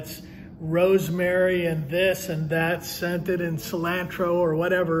soap that's rosemary and this and that scented and cilantro or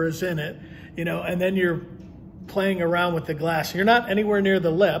whatever is in it, and then you're playing around with the glass. You're not anywhere near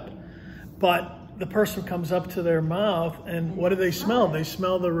the lip, but the person comes up to their mouth and what do they smell? They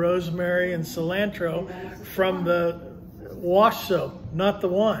smell the rosemary and cilantro from the wash soap, not the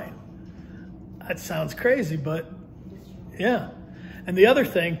wine. That sounds crazy, but yeah. And the other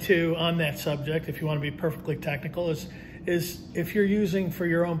thing too on that subject, if you want to be perfectly technical, is if you're using for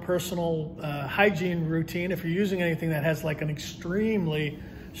your own personal hygiene routine, if you're using anything that has like an extremely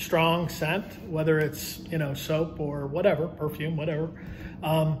strong scent, whether it's soap or whatever, perfume, whatever,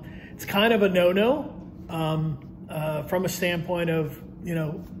 it's kind of a no-no from a standpoint of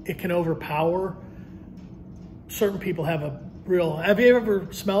it can overpower. Certain people have a real. Have you ever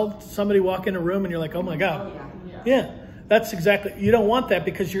smelled somebody walk in a room and you're like, oh my God, yeah. That's exactly, you don't want that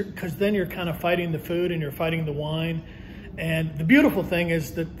because then you're kind of fighting the food and you're fighting the wine. And the beautiful thing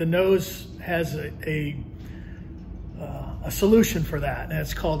is that the nose has a solution for that, and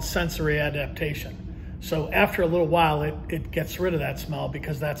it's called sensory adaptation. So after a little while, it gets rid of that smell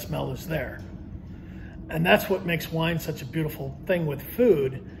because that smell is there. And that's what makes wine such a beautiful thing with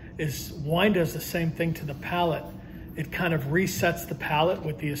food, is wine does the same thing to the palate. It kind of resets the palate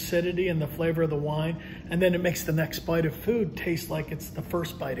with the acidity and the flavor of the wine, and then it makes the next bite of food taste like it's the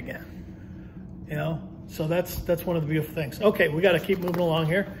first bite again. So that's one of the beautiful things. Okay, we got to keep moving along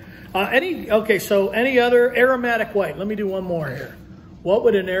here. So any other aromatic white? Let me do one more here. What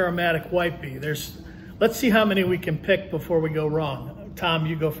would an aromatic white be? Let's see how many we can pick before we go wrong. Tom,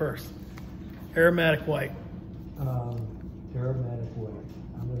 you go first. Aromatic white. Aromatic white.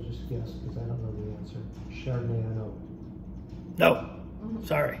 I'm gonna just guess because I don't know the answer. Chardonnay on oak. No,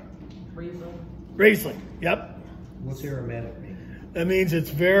 sorry. Riesling. Riesling, yep. What's aromatic mean? That means it's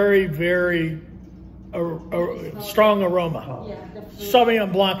very, very strong aroma. Oh. Yeah, the fruit.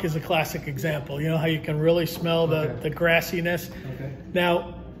 Sauvignon Blanc is a classic example. You know how you can really smell the grassiness? Okay.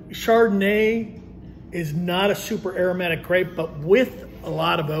 Now, Chardonnay is not a super aromatic grape, but with a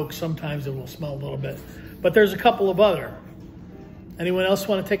lot of oak, sometimes it will smell a little bit. But there's a couple of other. Anyone else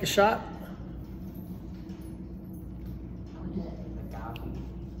want to take a shot?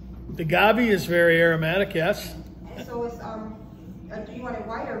 The Agave is very aromatic, yes. So it's, do you want it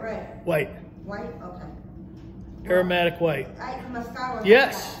white or red? White. White, okay. Aromatic white. Moscato.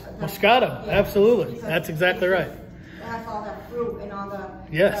 Yes, Moscato, Yeah. absolutely. Because That's exactly it's right. just- It has all that fruit and all the.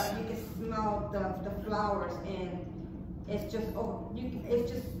 Yes. You can smell the flowers and it's just,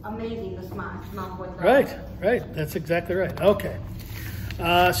 it's just amazing, the smell with the. Right, that's exactly right. Okay.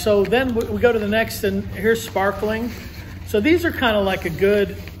 So then we go to the next, and here's sparkling. So these are kind of like a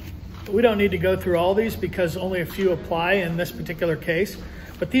good, we don't need to go through all these because only a few apply in this particular case.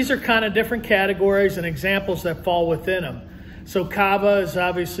 But these are kind of different categories and examples that fall within them. So Cava is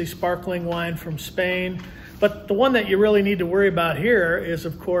obviously sparkling wine from Spain. But the one that you really need to worry about here is,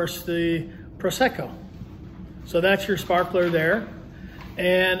 of course, the Prosecco. So that's your sparkler there.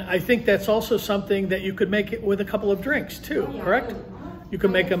 And I think that's also something that you could make it with a couple of drinks too, correct? You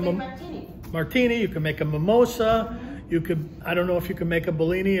can make a martini, you can make a mimosa, you could, I don't know if you can make a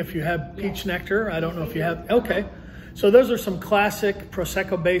Bellini if you have peach nectar. I don't know if you have, okay. So those are some classic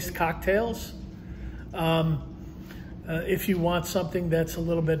Prosecco-based cocktails. If you want something that's a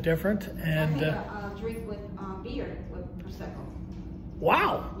little bit different. And I made a drink with beer with Prosecco.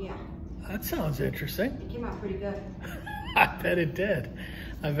 Wow, Yeah, that sounds interesting. it came out pretty good. I bet it did.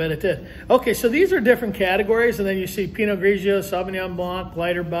 I bet it did. Okay, so these are different categories, and then you see Pinot Grigio, Sauvignon Blanc,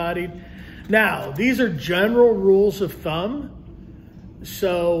 lighter bodied. Now, these are general rules of thumb,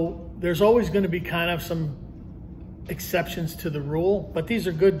 so there's always going to be kind of some exceptions to the rule, but these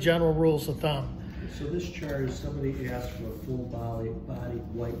are good general rules of thumb. So this chart is somebody asked for a full bodied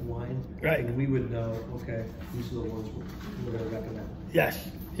white wine. Right. And we would know, okay, these are the ones we're going to recommend. Yes.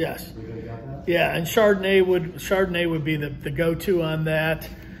 Everybody got that? Yeah, and Chardonnay would be the go-to on that.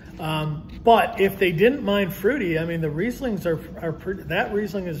 But if they didn't mind fruity, I mean, the Rieslings are pretty, that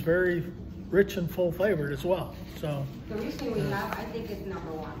Riesling is very rich and full flavored as well. So The Riesling we have, I think, is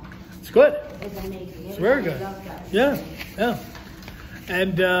 #1. it's good. It's amazing. It's very good. Everybody loves that. Yeah.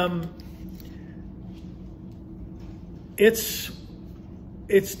 And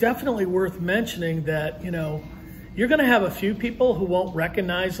it's definitely worth mentioning that, you know, you're going to have a few people who won't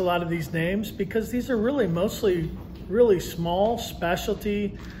recognize a lot of these names because these are really mostly really small,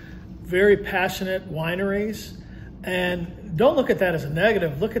 specialty, very passionate wineries. And don't look at that as a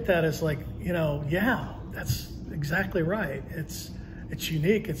negative. Look at that as like, you know, yeah, that's exactly right. It's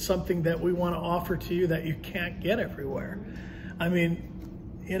unique. It's something that we want to offer to you that you can't get everywhere. I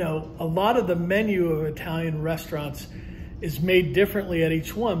mean, you know, a lot of the menu of Italian restaurants is made differently at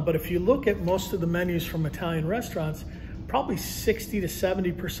each one. But if you look at most of the menus from Italian restaurants, probably 60 to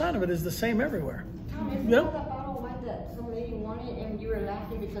 70% of it is the same everywhere. Tom, is Yep. that bottle of wine that some lady wanted and you were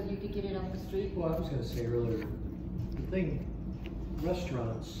laughing because you could get it off the street? Well, I was going to say earlier, the thing,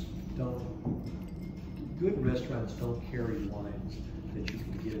 good restaurants don't carry wines that you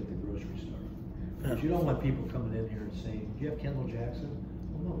can get at the grocery store. Because you don't want people coming in here and saying, do you have Kendall Jackson?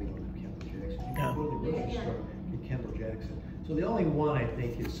 Well, no, we don't have Kendall Jackson. You can go to the grocery store, get Kendall Jackson. So the only one I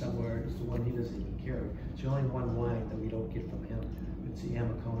think is somewhere, is the one he doesn't even carry. It's the only one wine that we don't get from him. It's the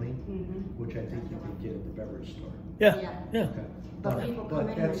Amiconi, which I think you can get at the beverage store. Yeah. Okay. But people come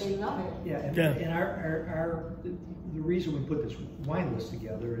in and they love it. Yeah, and the reason we put this wine list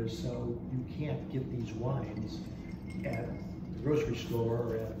together is so you can't get these wines at the grocery store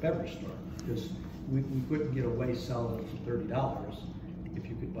or at a beverage store. Because we couldn't get away selling them for $30 if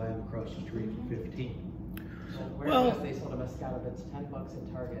you could buy them across the street for $15. Whereas they sold a Moscato that's $10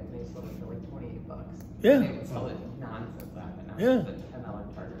 at Target and they sold it for like $28. Yeah. They would sell it nonsense that, but now Yeah. it's a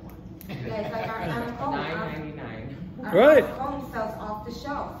 $10 Target one. Yeah, it's like our Amiconi. $9.99. Right. Amiconi sells off the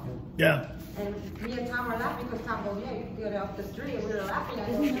shelf. Yeah. And me and Tom were laughing because Tom goes, yeah, you can get it off the street. And we were laughing at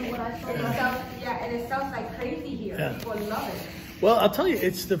it. Isn't that what I saw? And it sells like crazy here. Yeah. People love it. Well, I'll tell you,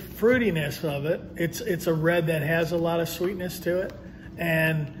 it's the fruitiness of it. It's a red that has a lot of sweetness to it.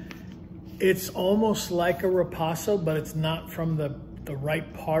 And it's almost like a Ripasso, but it's not from the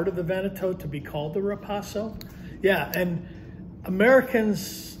right part of the Veneto to be called the Ripasso. Yeah, and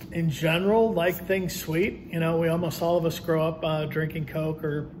Americans in general like things sweet. You know, we almost all of us grow up drinking Coke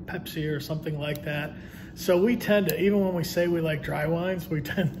or Pepsi or something like that. So we tend to, even when we say we like dry wines, we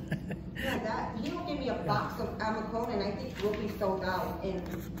tend Yeah, that, you give me a box of Amacone and I think we'll be sold out in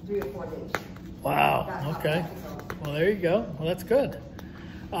 3 or 4 days. Wow, That's okay. how fast it goes. Well, there you go. Well, that's good.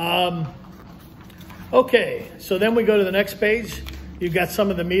 Okay, so then we go to the next page. You've got some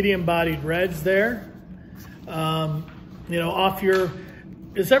of the medium-bodied reds there. You know, off your,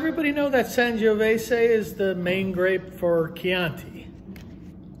 does everybody know that Sangiovese is the main grape for Chianti?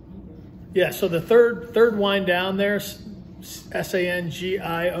 Yeah, so the third wine down there, Sangiovese,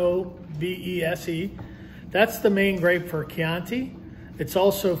 that's the main grape for Chianti. It's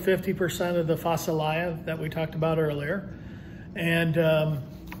also 50% of the Fassalaia that we talked about earlier. And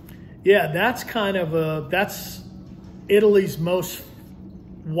yeah, that's kind of that's Italy's most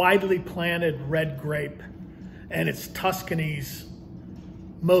widely planted red grape. And it's Tuscany's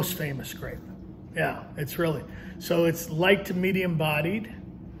most famous grape. Yeah, it's really. So it's light to medium bodied.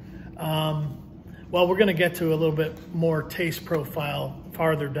 Well, we're going to get to a little bit more taste profile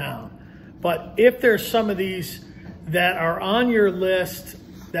farther down. But if there's some of these that are on your list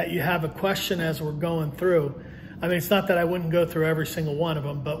that you have a question as we're going through, I mean, it's not that I wouldn't go through every single one of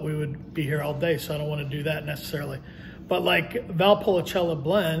them, but we would be here all day, so I don't want to do that necessarily. But like Valpolicella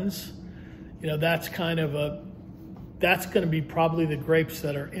blends, you know, that's kind of that's going to be probably the grapes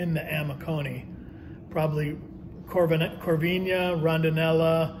that are in the Amacone. Probably Corvina,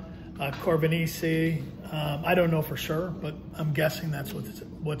 Rondinella, Corvinisi. I don't know for sure, but I'm guessing that's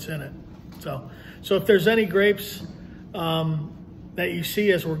what's in it. So if there's any grapes that you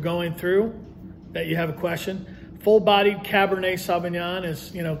see as we're going through that you have a question, full-bodied Cabernet Sauvignon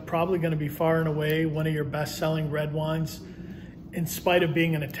is, you know, probably going to be far and away one of your best-selling red wines. In spite of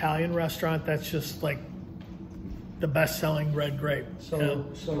being an Italian restaurant, that's just like the best-selling red grape. So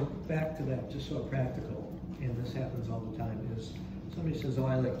back to that, just so practical, and this happens all the time, is somebody says, oh,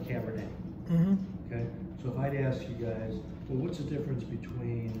 I like Cabernet. Mm-hmm. Okay, so if I'd ask you guys, well, what's the difference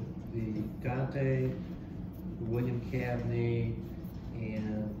between the Dante, the William Cabney,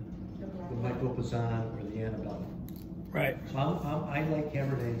 and the Michael Pazan or the Annabella? Right. So I like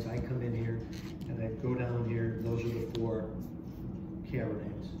Cabernets. I come in here and I go down here, those are the 4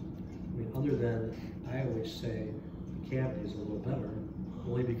 Cabernets. I mean, other than, I always say the Cabernet is a little better,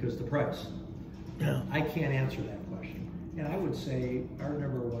 only because the price. Yeah. I can't answer that question. And I would say our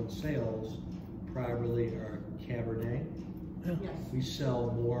 #1 sales primarily are Cabernet. Yeah. Yes. We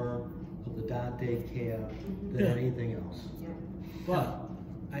sell more of the Dante Cab than Yeah. anything else. Yeah. But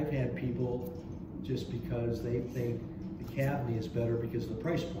I've had people, just because they think the Cabernet is better because of the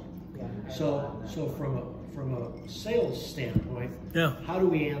price point. Yeah. So from a sales standpoint, Yeah. how do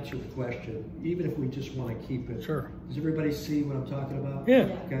we answer the question, even if we just want to keep it? Sure. Does everybody see what I'm talking about? Yeah.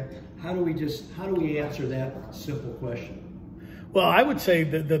 Okay. How do we answer that simple question? Well, I would say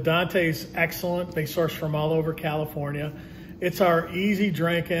that the Dante's excellent. They source from all over California. It's our easy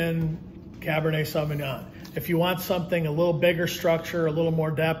drinking Cabernet Sauvignon. If you want something a little bigger structure, a little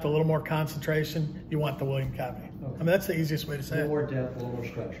more depth, a little more concentration, you want the William Cabney. Okay. I mean, that's the easiest way to say a it. More depth, a little more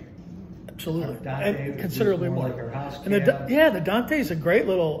structure. Absolutely. Dante And considerably more. like our house and the Dante is a great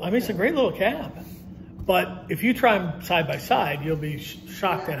little, I mean, it's a great little cab. But if you try them side by side, you'll be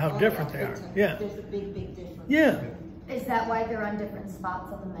shocked at how different they are. Yeah. There's a big difference. Yeah. Is that why they're on different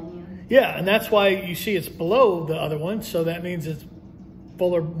spots on the menu? Yeah, and that's why you see it's below the other one. So that means it's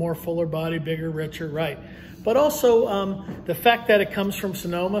more fuller body, bigger, richer, right? But also the fact that it comes from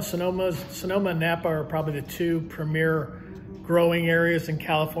Sonoma. Sonoma and Napa are probably the 2 premier growing areas in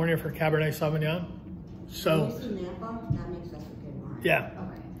California for Cabernet Sauvignon. So When you see Napa, that makes us a good wine. yeah.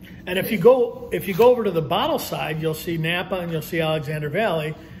 Okay. And if you go over to the bottle side, you'll see Napa and you'll see Alexander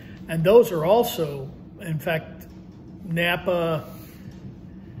Valley, and those are also, in fact, Napa.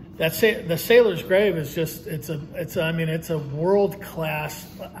 The Sailor's Grave is just it's a world class.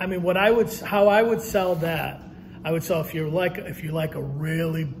 I mean, how I would sell that, I would sell if you like a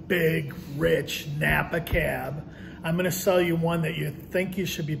really big, rich Napa cab, I'm going to sell you one that you think you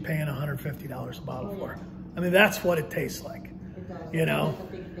should be paying $150 a bottle for. I mean, that's what it tastes like. It does. You know? It's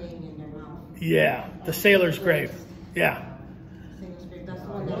a big bang in their mouth. Yeah, the Sailor's Grave. Yeah. Sailor's Grave, that's the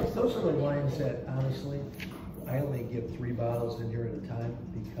one that is Those are the wines that, honestly, I only give 3 bottles in here at a time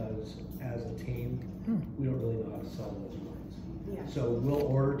because as a team, we don't really know how to sell those wines. Yeah. So we'll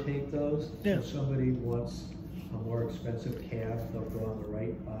order take those. Yeah. If somebody wants a more expensive cab, they'll go on the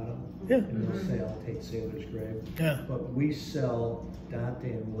right bottom. Yeah. And they'll say, I'll take Sailor's Grave. Yeah. But we sell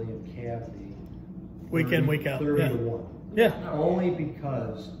Dante and William Cabney Week in, week out. 30 Yeah. to 1. Yeah. Only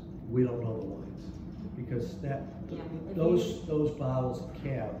because we don't know the wines. because Yeah. those bottles of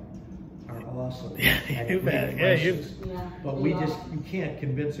Cab are awesome. Yeah, you bet. Yeah, but you can't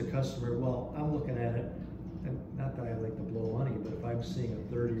convince a customer, well, I'm looking at it, and not that I like to blow money, but if I'm seeing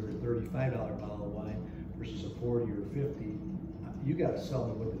a $30 or $35 bottle of wine versus a 40 or 50, you got to sell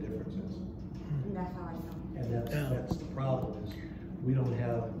me what the difference is. And that's how I sell. And that's the problem, is we don't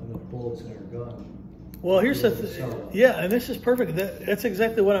have enough bullets in our gun. Well, here's and this is perfect. That's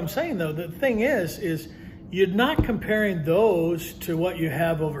exactly what I'm saying, though. The thing is you're not comparing those to what you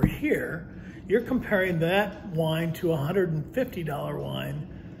have over here. You're comparing that wine to a $150 wine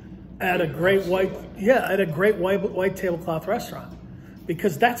at a great white tablecloth restaurant,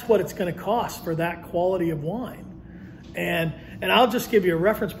 because that's what it's going to cost for that quality of wine. And I'll just give you a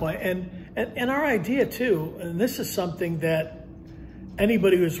reference point. And our idea too, and this is something that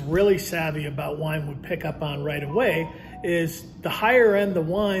anybody who's really savvy about wine would pick up on right away, is the higher end the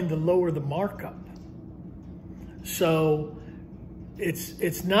wine, the lower the markup. So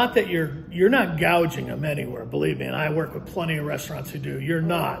it's not that you're not gouging them anywhere, believe me, and I work with plenty of restaurants who do. You're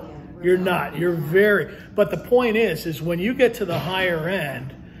not. You're very, but the point is when you get to the higher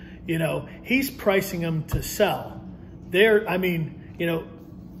end, he's pricing them to sell.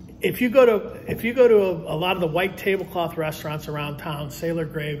 If you go to a lot of the white tablecloth restaurants around town, Sailor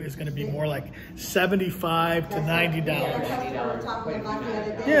Grave is going to be more like $75 to $90.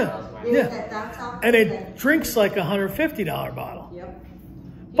 Yeah. And it drinks like a $150 bottle. Yep.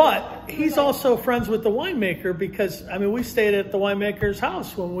 But he's also friends with the winemaker, because we stayed at the winemaker's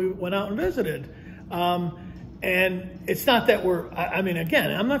house when we went out and visited. And it's not that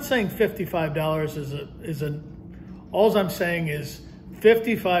again, I'm not saying $55 all I'm saying is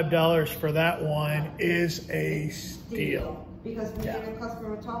 $55 for that wine is a steal. Because we had a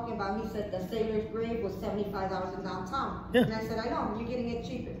customer talking about, he said the Sailor's Grave was $75 in downtown. Yeah. And I said, I know, you're getting it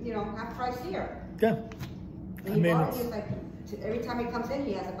cheap, half price here. Yeah. And he bought it, like, every time he comes in,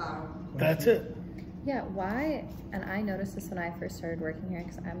 he has a bottle. That's it. Yeah, why, and I noticed this when I first started working here,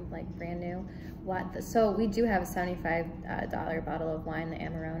 because I'm like brand new. So we do have a $75 bottle of wine, the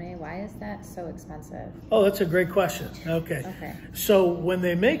Amarone. Why is that so expensive? Oh, that's a great question. Okay. So when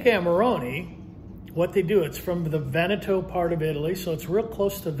they make Amarone, what they do, it's from the Veneto part of Italy, so it's real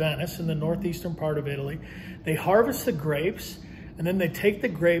close to Venice in the northeastern part of Italy. They harvest the grapes, and then they take the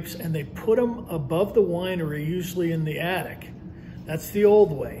grapes and they put them above the winery, usually in the attic. That's the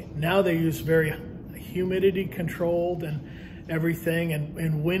old way. Now they use very humidity controlled and everything,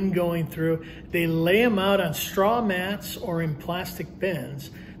 and wind going through. They lay them out on straw mats or in plastic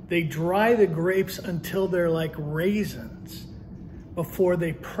bins. They dry the grapes until they're like raisins before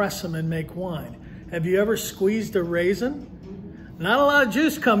they press them and make wine. Have you ever squeezed a raisin? Not a lot of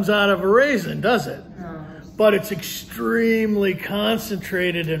juice comes out of a raisin, does it? No. But it's extremely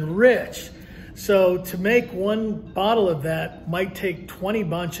concentrated and rich. So to make one bottle of that might take 20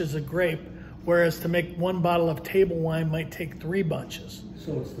 bunches of grape, whereas to make one bottle of table wine might take 3 bunches.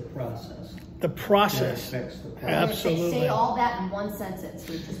 So it's the process. The process. Absolutely. Say all that in one sentence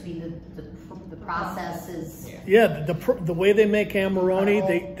would just be the process is. Yeah, the way they make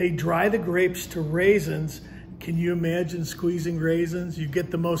Amarone, they dry the grapes to raisins. Can you imagine squeezing raisins? You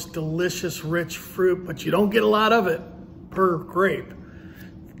get the most delicious, rich fruit, but you don't get a lot of it per grape.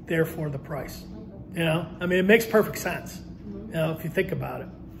 Therefore, the price. It makes perfect sense. If you think about it.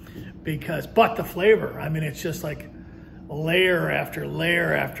 But the flavor, it's just like layer after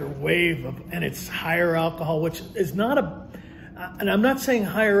layer after wave and it's higher alcohol, which is not and I'm not saying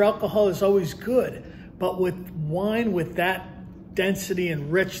higher alcohol is always good, but with wine with that density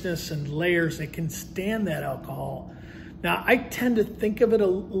and richness and layers, it can stand that alcohol. Now, I tend to think of it a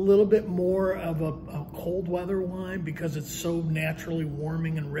little bit more of a cold weather wine because it's so naturally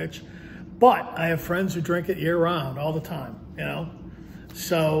warming and rich, but I have friends who drink it year round all the time,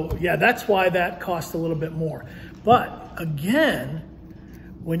 So, yeah, that's why that costs a little bit more. But, again,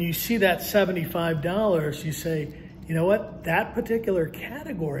 when you see that $75, you say, you know what? That particular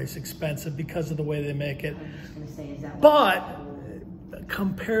category is expensive because of the way they make it. I was just going to say, is that but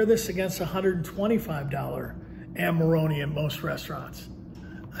compare this against $125 Amarone in most restaurants.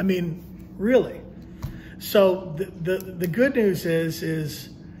 Really. So, the good news is...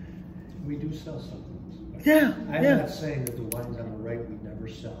 We do sell something. Yeah, I'm not saying that the wines on the right we never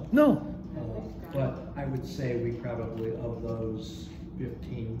sell. No. But I would say we probably, of those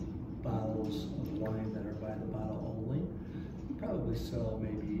 15 bottles of wine that are by the bottle only, we probably sell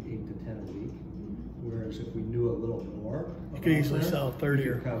maybe 8 to 10 a week. Whereas if we knew a little more, you could easily sell 30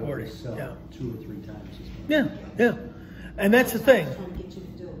 or 40. Sell 2 or 3 times as much. Yeah. And that's the thing.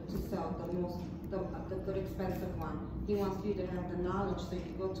 To sell the most the good expensive one. He wants you to have the knowledge so you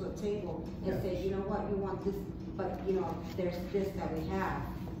can go to a table and say, you know what, you want this, but you know, there's this that we have.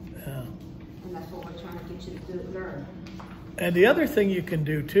 Yeah. And that's what we're trying to get you to learn. And the other thing you can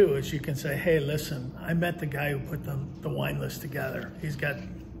do too is you can say, hey, listen, I met the guy who put the wine list together. He's got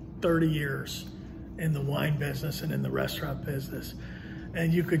 30 years in the wine business and in the restaurant business.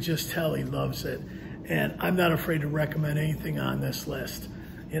 And you could just tell he loves it. And I'm not afraid to recommend anything on this list.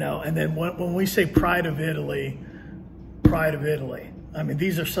 You know, and then when we say Pride of Italy, I mean,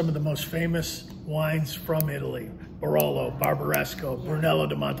 these are some of the most famous wines from Italy. Barolo, Barbaresco, Brunello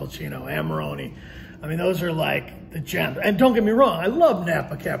di Montalcino, Amarone. I mean, those are like the gems. And don't get me wrong, I love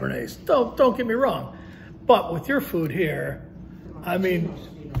Napa Cabernets. Don't get me wrong. But with your food here, I mean,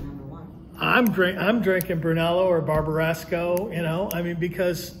 I'm drinking Brunello or Barbaresco, you know, I mean,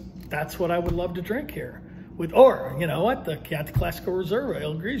 because that's what I would love to drink here. Or, you know what, the Chianti Classico Reserva,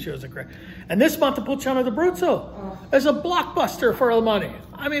 Il Grigio is a great. And this Montepulciano d'Abruzzo is a blockbuster for the money.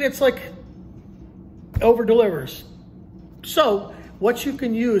 I mean, it's like over delivers. So what you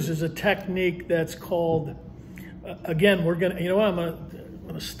can use is a technique that's called, again, we're gonna, you know what, I'm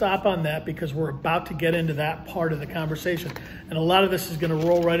gonna stop on that because we're about to get into that part of the conversation. And a lot of this is gonna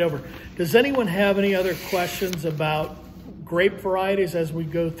roll right over. Does anyone have any other questions about grape varieties as we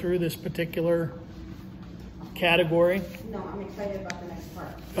go through this particular category? No, I'm excited about the next part.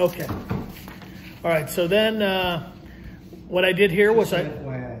 Okay. All right, so then what I did here was we have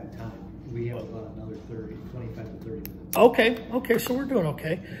about another 25 to 30 minutes. Okay, so we're doing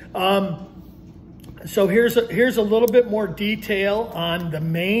okay. So here's a little bit more detail on the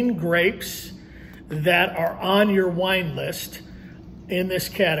main grapes that are on your wine list in this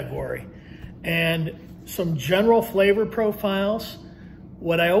category, and some general flavor profiles.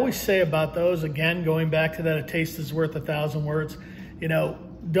 What I always say about those, again, going back to that, a taste is worth 1,000 words. You know,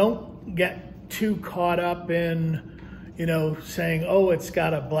 don't get too caught up in, you know, saying, oh, it's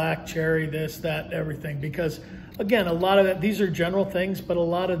got a black cherry, this, that, everything. Because, again, a lot of that, these are general things, but a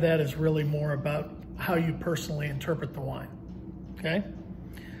lot of that is really more about how you personally interpret the wine, okay?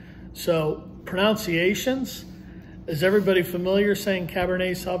 So, pronunciations. Is everybody familiar saying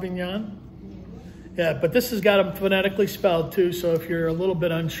Cabernet Sauvignon? Yeah, but this has got them phonetically spelled too, so if you're a little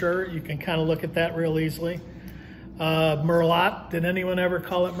bit unsure, you can kind of look at that real easily. Merlot, did anyone ever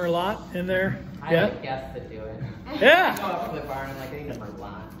call it Merlot in there? I have a guess that do it. Yeah. I go up to the bar and I'm like, I need a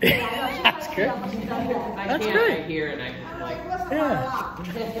Merlot. That's good. That's great. Right here and I just like, Yeah.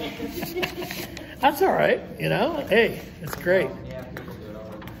 That's all right, you know. Hey, it's great. Yeah, people do it all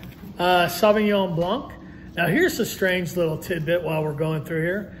the time. Sauvignon Blanc. Now here's a strange little tidbit while we're going through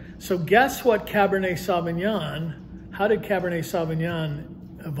here. So guess what Cabernet Sauvignon, how did Cabernet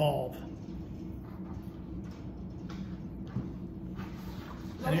Sauvignon evolve?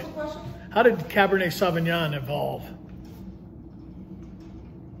 What's the question? How did Cabernet Sauvignon evolve?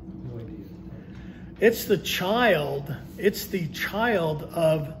 No idea. It's the child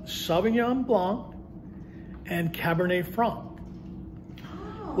of Sauvignon Blanc and Cabernet Franc,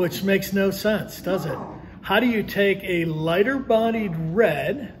 which makes no sense, does it? How do you take a lighter bodied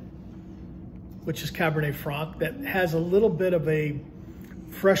red, which is Cabernet Franc, that has a little bit of a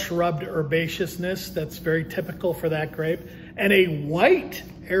fresh rubbed herbaceousness that's very typical for that grape, and a white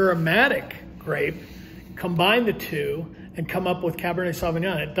aromatic grape, combine the two and come up with Cabernet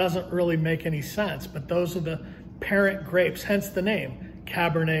Sauvignon? It doesn't really make any sense, but those are the parent grapes, hence the name,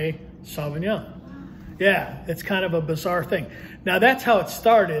 Cabernet Sauvignon. Yeah, it's kind of a bizarre thing. Now that's how it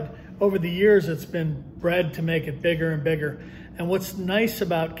started. Over the years, it's been bred to make it bigger and bigger. And what's nice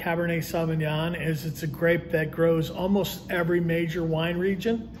about Cabernet Sauvignon is it's a grape that grows almost every major wine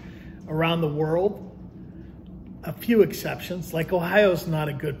region around the world. A few exceptions, like Ohio's not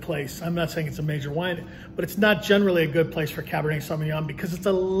a good place. I'm not saying it's a major wine, but it's not generally a good place for Cabernet Sauvignon because it's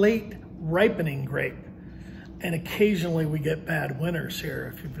a late ripening grape. And occasionally we get bad winters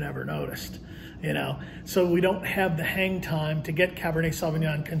here, if you've never noticed, you know. So we don't have the hang time to get Cabernet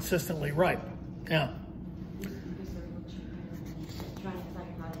Sauvignon consistently ripe. Yeah.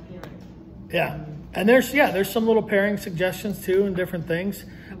 Yeah, and there's some little pairing suggestions too and different things.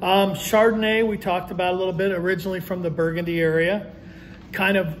 Chardonnay, we talked about a little bit, originally from the Burgundy area.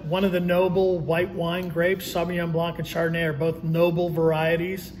 Kind of one of the noble white wine grapes. Sauvignon Blanc and Chardonnay are both noble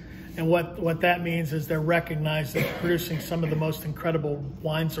varieties. And what that means is they're recognized as producing some of the most incredible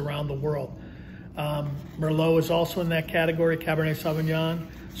wines around the world. Merlot is also in that category, Cabernet Sauvignon,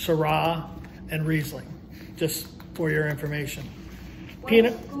 Syrah, and Riesling, just for your information.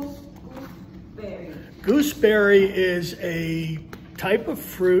 Peanut. Gooseberry is a type of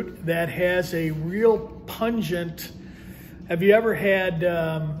fruit that has a real pungent Have you ever had,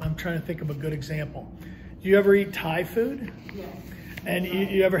 I'm trying to think of a good example. Do you ever eat Thai food? Yes. And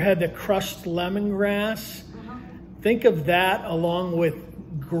you ever had the crushed lemongrass? Think of that along with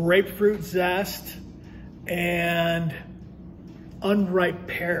grapefruit zest and unripe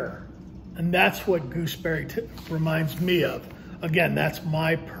pear. And that's what gooseberry reminds me of. Again, that's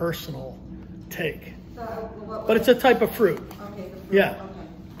my personal take. So, but it's a type of fruit. Okay, the fruit. Yeah.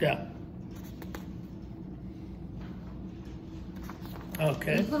 Okay. Yeah.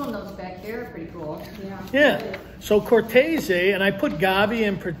 Okay. These little notes back here are pretty cool. Yeah. So Cortese, and I put Gavi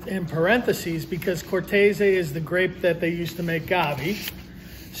in parentheses because Cortese is the grape that they used to make Gavi.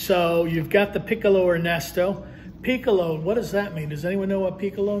 So you've got the Piccolo Ernesto. Piccolo, what does that mean? Does anyone know what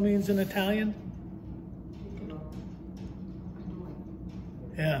piccolo means in Italian?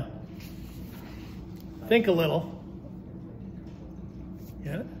 Yeah. Think a little.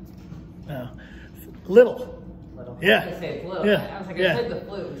 Yeah? No. Little. Yeah. I say it's little. Yeah. I was like, Yeah. I said the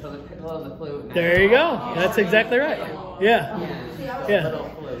flute until the piccolo and the flute. There you go. That's exactly right. Yeah. Yeah. Little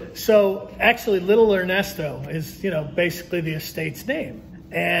flute. So actually, Little Ernesto is, basically the estate's name.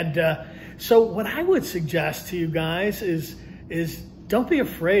 And so what I would suggest to you guys is don't be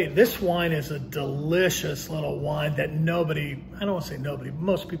afraid. This wine is a delicious little wine that nobody, I don't want to say nobody,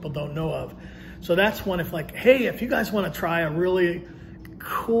 most people don't know of. So that's one if you guys want to try a really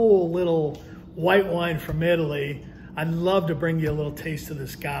cool little white wine from Italy, I'd love to bring you a little taste of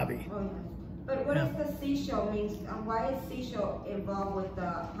this Gavi. Oh, yeah. But what is the seashell means? Why is seashell involved with the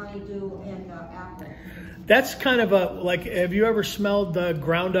honeydew and the apple? That's kind of have you ever smelled the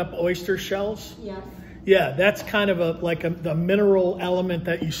ground up oyster shells? Yes. Yeah, that's kind of the mineral element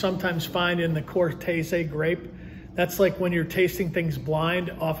that you sometimes find in the Cortese grape. That's like when you're tasting things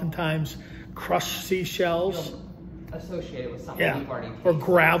blind, oftentimes crushed seashells. Associate it with something Yeah. you've already tasted. Or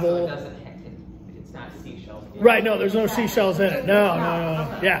gravel. So it's not seashells. Right, no, there's no seashells in it. No.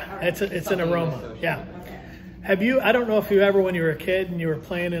 Yeah, it's an aroma. Yeah. I don't know if you ever, when you were a kid and you were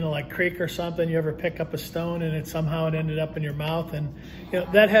playing in a creek or something, you ever pick up a stone and it ended up in your mouth, and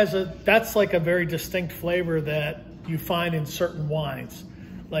that's like a very distinct flavor that you find in certain wines,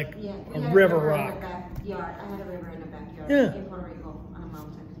 like a river rock. I had a river in the backyard. Yeah. In Puerto Rico on a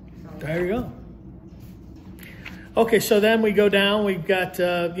mountain. So, There you go. Okay, so then we go down. We've got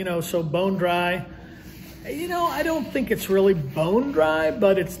so bone dry. I don't think it's really bone dry,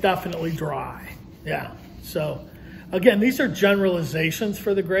 but it's definitely dry. Yeah. So, again, these are generalizations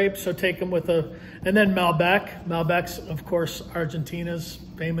for the grapes. So take them with and then Malbec. Malbec's, of course, Argentina's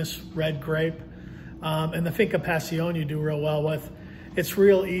famous red grape. And the Finca Passion you do real well with. It's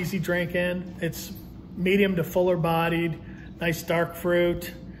real easy drinking. It's medium to fuller bodied, nice dark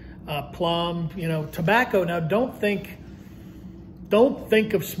fruit, plum, tobacco. Now, don't think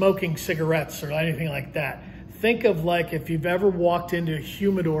of smoking cigarettes or anything like that. Think of if you've ever walked into a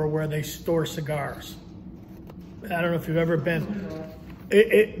humidor where they store cigars. I don't know if you've ever been.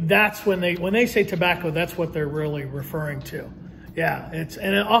 That's when they say tobacco. That's what they're really referring to. Yeah,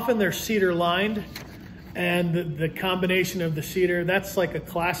 and often they're cedar lined, and the combination of the cedar. That's like a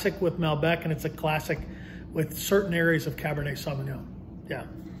classic with Malbec, and it's a classic with certain areas of Cabernet Sauvignon. Yeah.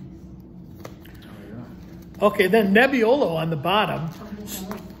 Okay, then Nebbiolo on the bottom.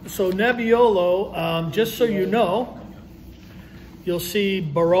 So Nebbiolo, just so you know, you'll see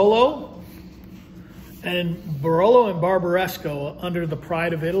Barolo and Barbaresco under the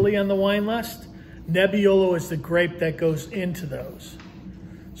Pride of Italy on the wine list. Nebbiolo is the grape that goes into those.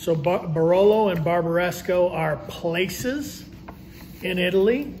 So Barolo and Barbaresco are places in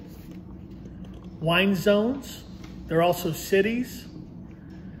Italy, wine zones. They're also cities.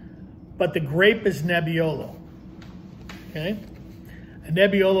 But the grape is Nebbiolo. Okay? And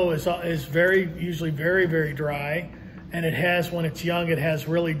Nebbiolo is usually very, very dry. And it has, when it's young, it has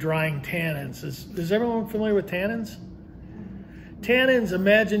really drying tannins. Is everyone familiar with tannins? Tannins,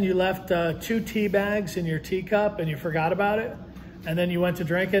 imagine you left 2 tea bags in your teacup and you forgot about it. And then you went to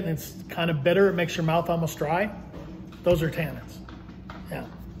drink it and it's kind of bitter. It makes your mouth almost dry. Those are tannins. Yeah.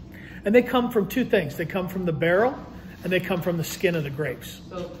 And they come from 2 things. They come from the barrel and they come from the skin of the grapes.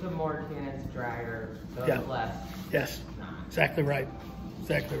 So the more tannins drier, the less. Yes. Exactly right.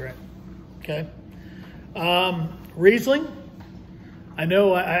 Exactly right. Okay. Riesling. I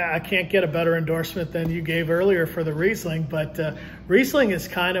know I can't get a better endorsement than you gave earlier for the Riesling, but Riesling is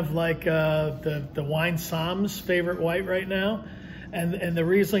kind of like the wine som's favorite white right now. And the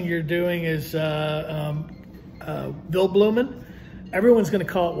Riesling you're doing is Wildblumen. Everyone's going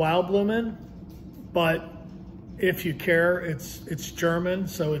to call it Wildblumen, but if you care, it's German,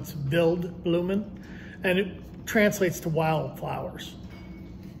 so it's Wildblumen, and it translates to wildflowers.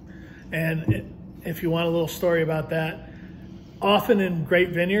 And if you want a little story about that, Often in grape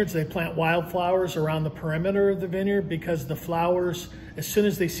vineyards, they plant wildflowers around the perimeter of the vineyard because the flowers, as soon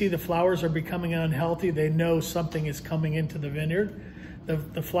as they see the flowers are becoming unhealthy, they know something is coming into the vineyard.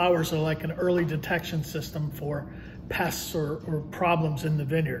 The flowers are like an early detection system for pests or problems in the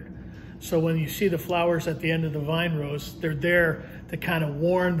vineyard. So when you see the flowers at the end of the vine rows, they're there to kind of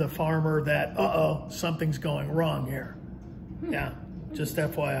warn the farmer that, uh-oh, something's going wrong here. Yeah, just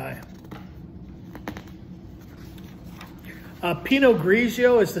FYI. Pinot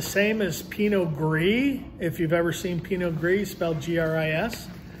Grigio is the same as Pinot Gris, if you've ever seen Pinot Gris, spelled G-R-I-S.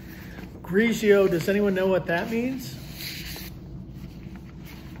 Grigio, does anyone know what that means?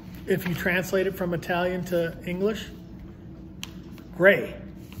 If you translate it from Italian to English? Gray.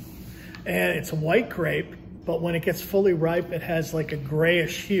 And it's a white grape, but when it gets fully ripe, it has like a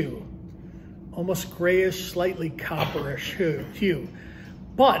grayish hue. Almost grayish, slightly copperish hue.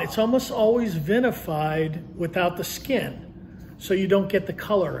 But it's almost always vinified without the skin. So you don't get the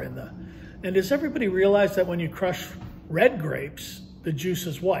color in the. And does everybody realize that when you crush red grapes, the juice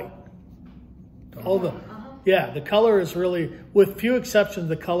is white? Yeah, the color is really, with few exceptions,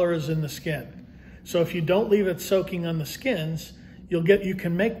 the color is in the skin. So if you don't leave it soaking on the skins, you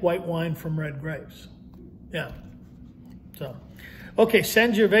can make white wine from red grapes. Yeah. So, okay,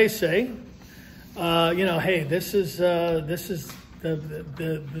 Sangiovese. Hey, this is the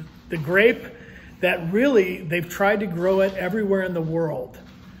grape that really, they've tried to grow it everywhere in the world,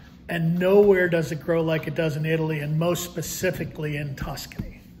 and nowhere does it grow like it does in Italy, and most specifically in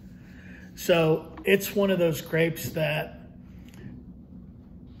Tuscany. So it's one of those grapes that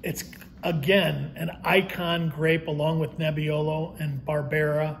it's, again, an icon grape along with Nebbiolo and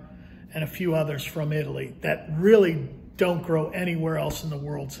Barbera and a few others from Italy that really don't grow anywhere else in the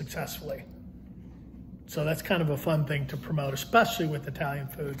world successfully. So that's kind of a fun thing to promote, especially with Italian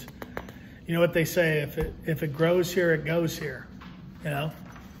foods. You know what they say, if it grows here, it goes here, you know?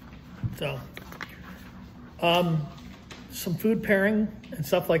 So, some food pairing and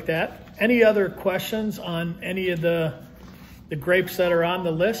stuff like that. Any other questions on any of the grapes that are on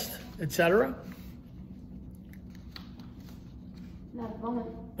the list, etc.? Not at the moment.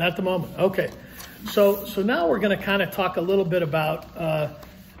 Not at the moment, okay. So now we're gonna kind of talk a little bit about,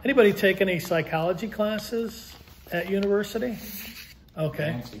 anybody take any psychology classes at university?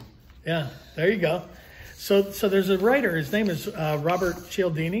 Okay. Fancy. Yeah, there you go. So there's a writer, his name is Robert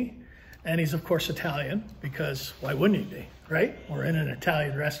Cialdini, and he's of course Italian, because why wouldn't he be, right? We're in an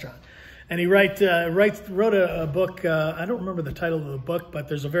Italian restaurant. And he wrote a book, I don't remember the title of the book, but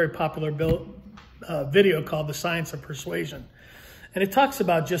there's a very popular video called The Science of Persuasion. And it talks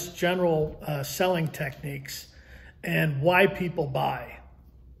about just general selling techniques and why people buy.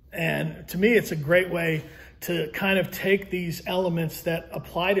 And to me, it's a great way to kind of take these elements that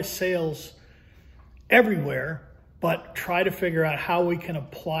apply to sales everywhere, but try to figure out how we can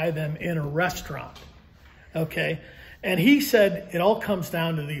apply them in a restaurant, okay? And he said it all comes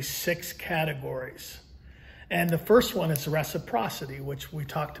down to these 6 categories. And the first one is reciprocity, which we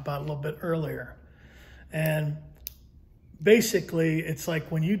talked about a little bit earlier. And basically, it's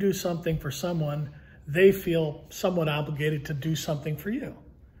like when you do something for someone, they feel somewhat obligated to do something for you.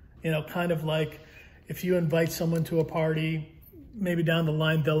 You know, kind of like if you invite someone to a party, maybe down the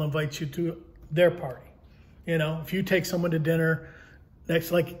line, they'll invite you to their party. You know, if you take someone to dinner,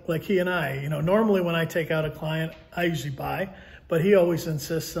 next, like he and I, you know, normally when I take out a client, I usually buy, but he always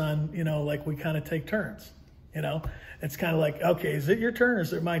insists on, you know, like we kind of take turns, you know, it's kind of like, okay, is it your turn or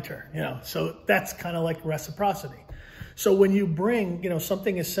is it my turn? You know, so that's kind of like reciprocity. So when you bring, you know,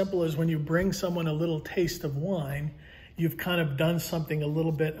 something as simple as when you bring someone a little taste of wine, you've kind of done something a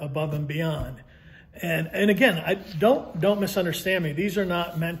little bit above and beyond. And again, don't misunderstand me. These are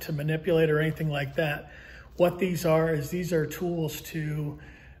not meant to manipulate or anything like that. What these are is these are tools to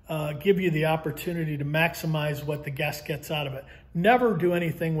give you the opportunity to maximize what the guest gets out of it. Never do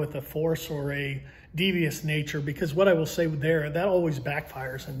anything with a force or a devious nature, because what I will say there, that always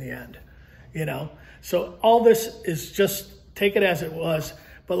backfires in the end, you know? So all this is just take it as it was.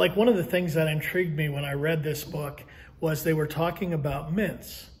 But like one of the things that intrigued me when I read this book was they were talking about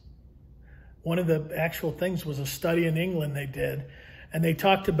mints. One of the actual things was a study in England they did, and they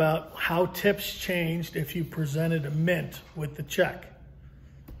talked about how tips changed if you presented a mint with the check.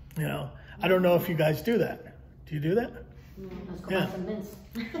 You know, I don't know if you guys do that. Do you do that? Let's go buy some mints.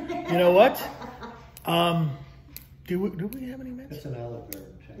 You know what? Do we have any mints? It's an Olive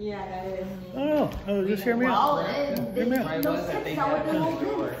Garden check. Yeah, that is. Oh, just hear me out.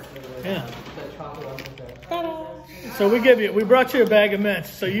 Yeah. So we brought you a bag of mints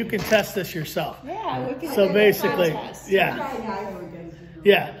so you can test this yourself. Yeah, we can. So basically,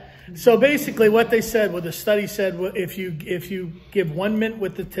 yeah. So basically what they said, what the study said, if you give 1 mint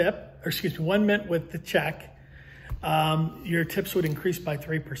with the tip, or excuse me, 1 mint with the check, your tips would increase by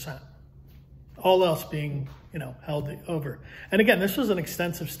 3%. All else being, held over. And again, this was an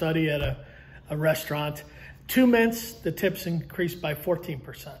extensive study at a restaurant. 2 mints, the tips increased by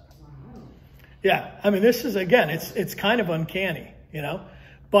 14%. Yeah, I mean, this is, again, it's kind of uncanny,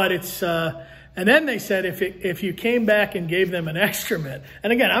 but it's, and then they said if you came back and gave them an extra mint,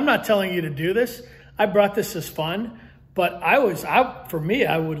 and again, I'm not telling you to do this. I brought this as fun, but for me,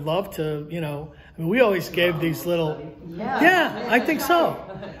 I would love to, I mean, we always gave these little, yeah, I think so.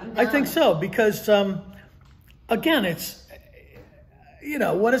 I think so because, again, it's,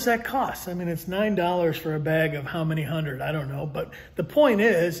 what does that cost? I mean, it's $9 for a bag of how many hundred? I don't know. But the point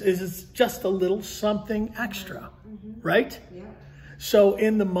is it's just a little something extra, right? Yeah. So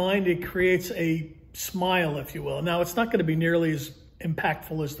in the mind, it creates a smile, if you will. Now, it's not going to be nearly as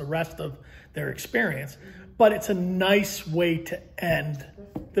impactful as the rest of their experience, but it's a nice way to end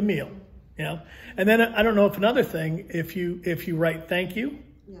the meal, And then I don't know if another thing, if you write thank you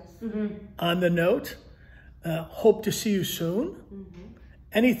on the note, hope to see you soon.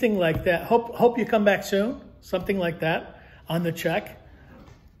 Anything like that. Hope you come back soon. Something like that on the check.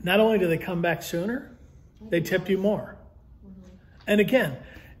 Not only do they come back sooner, they tip you more. And again,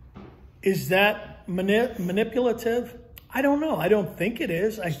 is that manipulative? I don't know. I don't think it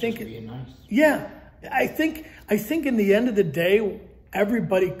is. I think being nice. Yeah. I think in the end of the day,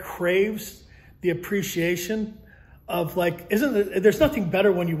 everybody craves the appreciation of there's nothing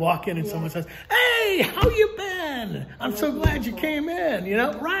better when you walk in and someone says, "Hey, how you been? I'm so glad you came in."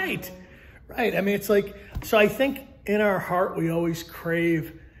 Right. I mean, it's so I think in our heart, we always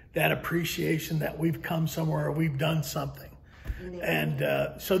crave that appreciation that we've come somewhere or we've done something.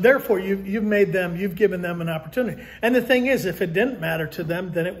 And so therefore you've given them an opportunity. And the thing is, if it didn't matter to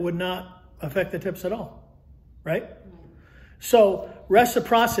them, then it would not affect the tips at all. Right? So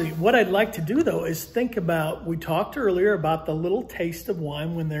reciprocity, what I'd like to do though is think about, we talked earlier about the little taste of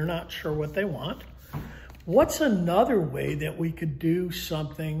wine when they're not sure what they want. What's another way that we could do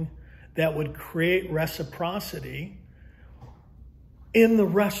something that would create reciprocity in the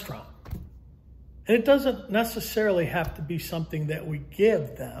restaurant? And it doesn't necessarily have to be something that we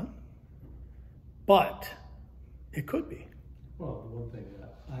give them, but it could be. Well, the one thing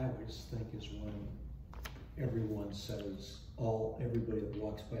that I always think is when everyone says, everybody that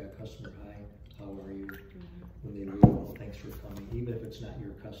walks by a customer, "Hi, how are you?" When they leave, "Well, thanks for coming," even if it's not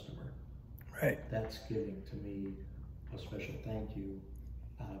your customer. Right. That's giving to me a special thank you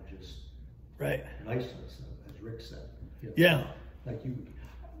out of just niceness, as Rick said. Yeah. Like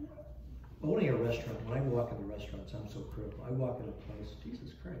owning a restaurant, when I walk into restaurants, I'm so critical. I walk in a place,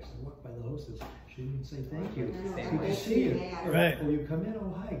 Jesus Christ, I walk by the hostess, she didn't say thank you. Good to see you. Right. Or you come in,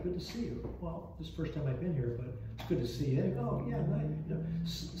 "Oh, hi, good to see you." Well, this is the first time I've been here, but it's good to see you. "Oh, yeah,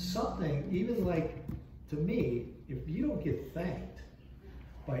 nice." Something, even to me, if you don't get thanked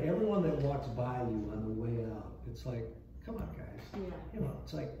by everyone that walks by you on the way out, it's like, come on, guys. Yeah.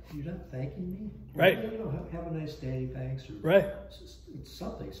 It's like, you're not thanking me? Right. Have a nice day, thanks. Right. It's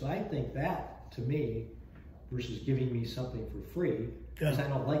something. So I think that, to me, versus giving me something for free, because I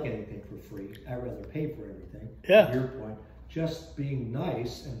don't like anything for free. I'd rather pay for everything. Yeah. To your point, just being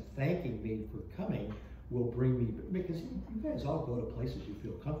nice and thanking me for coming will bring me, because you guys all go to places you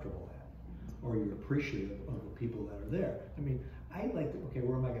feel comfortable at, or you're appreciative of the people that are there. I mean, I like,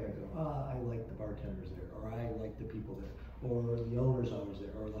 where am I going to go? I like the bartenders there, or I like the people there, or the owner's always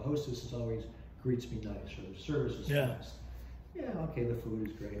there, or the hostess always greets me nice, or the service is fast. Yeah, okay, the food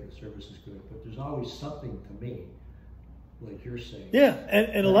is great, the service is good, but there's always something to me, like you're saying. Yeah,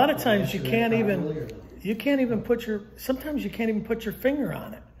 and a lot of times you can't even put your finger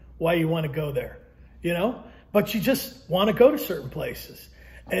on it, why you want to go there, but you just want to go to certain places.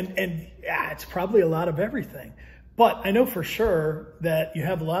 And it's probably a lot of everything. But I know for sure that you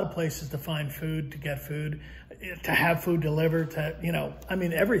have a lot of places to find food, to get food, to have food delivered,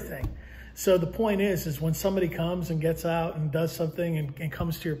 everything. So the point is when somebody comes and gets out and does something and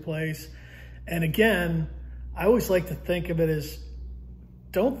comes to your place, and again, I always like to think of it as,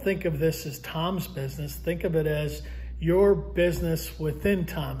 don't think of this as Tom's business. Think of it as your business within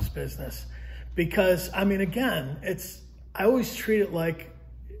Tom's business. Because, again, I always treat it like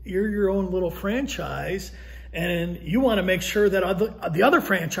you're your own little franchise, and you want to make sure that the other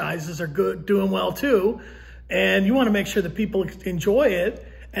franchises are doing well too, and you want to make sure that people enjoy it.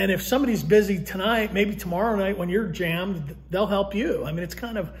 And if somebody's busy tonight, maybe tomorrow night when you're jammed, they'll help you.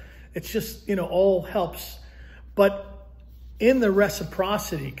 It's just, all helps. But in the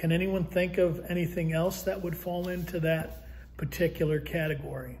reciprocity, can anyone think of anything else that would fall into that particular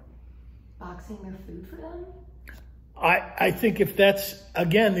category? boxing their food for them? I think if that's,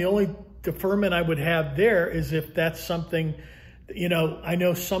 again, the only deferment I would have there is if that's something, you know, I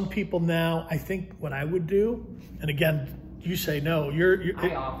know some people now, I think what I would do, and again, you say no,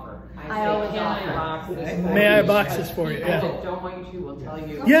 I offer. I always offer. Box this May I box this for you? People Yeah. that don't want you to will tell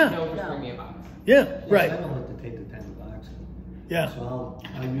you, Yeah. no, just bring me a box. Yeah, Yes, right. I don't like to take the time to box it. Yeah. So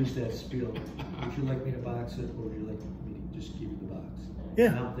I'll use that spiel. Would you like me to box it, or would you like me to just give you the box? Yeah.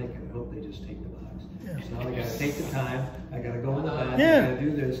 And I'm thinking, I hope they just take the box. Yeah. So now I gotta take the time, I gotta go in the back, Yeah. I gotta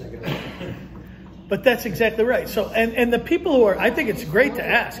do this, I gotta. But that's exactly right. So, and the people who are, I think it's great to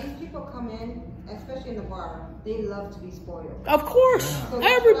ask. These people come in, especially in the bar, they love to be spoiled. Of course, So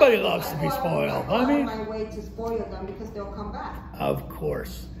that's everybody what loves to be I go spoiled. out I of mean, my way to spoil them because they'll come back. of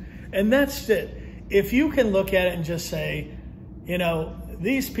course. And that's it. If you can look at it and just say, you know,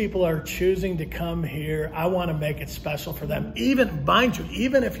 these people are choosing to come here. I want to make it special for them. Even, mind you,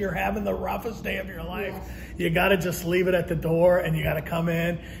 even if you're having the roughest day of your life, you got to just leave it at the door and you got to come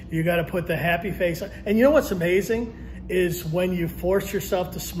in. You got to put the happy face on. And you know what's amazing is when you force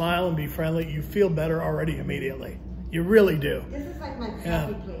yourself to smile and be friendly, you feel better already immediately. You really do. This is like my Yeah.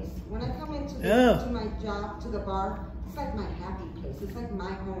 happy place. When I come into Yeah. to my job, to the bar, it's like my happy place. It's like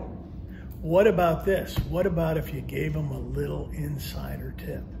my home. What about this? What about if you gave them a little insider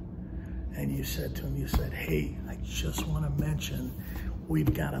tip and you said to them, you said, hey, I just want to mention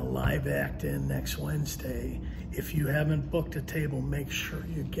we've got a live act in next Wednesday. If you haven't booked a table, make sure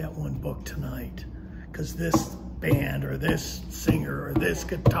you get one booked tonight, because this band or this singer or this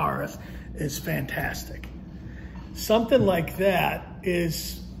guitarist is fantastic. Something like that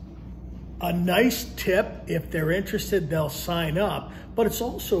is a nice tip. If they're interested, they'll sign up. But it's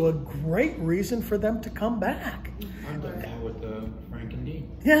also a great reason for them to come back. I've done that with Frank and Dean.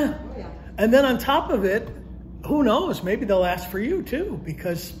 Yeah. Oh, yeah. And then on top of it, who knows? Maybe they'll ask for you too,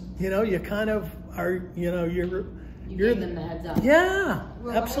 because, you know, you kind of are, you know, you're You gave them the heads up. Yeah,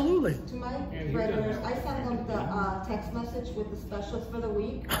 Well, absolutely. To my Yeah, you regulars, done I that. send them the text message with the specials for the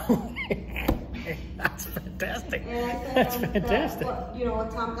week. That's fantastic. And I send That's them fantastic.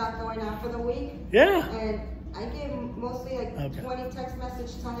 what Tom got going on for the week. Yeah. And I gave them mostly like Okay. 20 text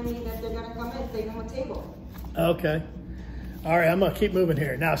messages telling me that they're gonna come in, save them a table. Okay. All right, I'm going to keep moving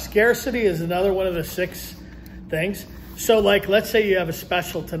here. Now, scarcity is another one of the 6 things. So, like, let's say you have a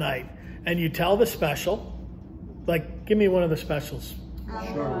special tonight, and you tell the special, like, give me one of the specials.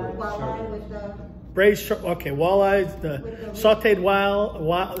 Walleye with the Braised, okay, walleye, the sauteed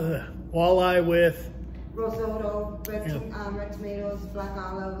walleye with, risotto, red tomatoes, black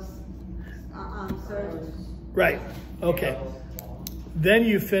olives, served. right, okay. Then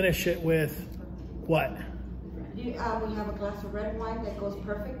you finish it with what? We have a glass of red wine that goes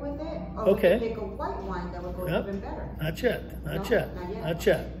perfect with it. Or Okay. we can make a white wine that would go Yep. even better. Not yet, not No, yet, not yet. not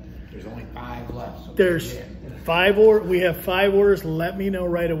yet. There's only 5 left. So There's yeah. 5 we have 5 orders. Let me know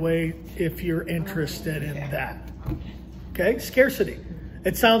right away if you're interested in that. Okay, scarcity.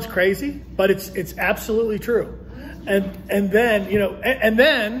 It sounds crazy, but it's absolutely true. And then, you know, and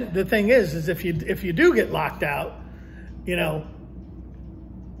then the thing is if you do get locked out, you know,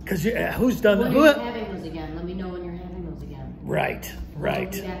 because who's done When that? are you having those again? Let me know when you're having those again. Right, I'll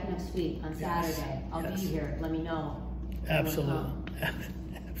right. be back next week on Saturday. I'll yes. be here. Let me know. Absolutely,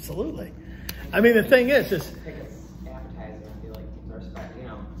 absolutely. I mean, the thing is Tickets, advertising, I feel like it's our special, you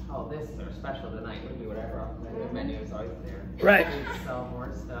know, oh, this is our special tonight, we can do whatever, the menu is always there. Right. We need to sell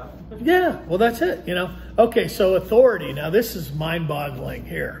more stuff. Yeah, well, that's it, you know. Okay, so authority. Now, this is mind-boggling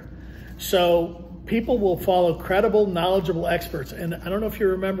here. So people will follow credible, knowledgeable experts. And I don't know if you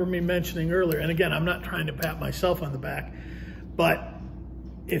remember me mentioning earlier, and again, I'm not trying to pat myself on the back, but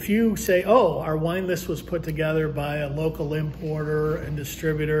if you say, oh, our wine list was put together by a local importer and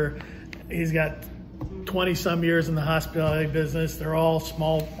distributor, he's got 20-some years in the hospitality business, they're all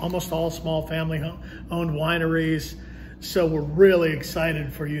small, almost all small family-owned wineries, so we're really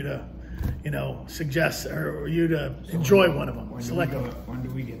excited for you to, you know, suggest or you to enjoy one of them. Select one. When do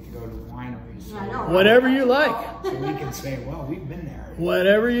we get to go to the wineries? So, I know. Whatever you like. so we can say, well, we've been there.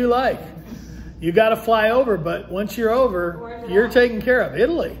 Whatever you like. You got to fly over, but once you're over, you're taken care of.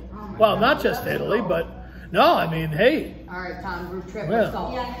 Italy. Well, not just Italy, but no, I mean, hey. All right, Tom, group trip. Yeah. Let's go.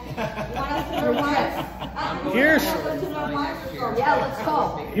 Here's Yeah, let's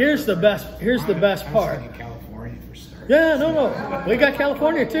go. here's the best I'm part. thinking California for start. Yeah, no. We got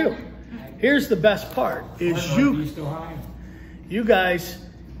California too. Here's the best part is Northeast Ohio. you guys,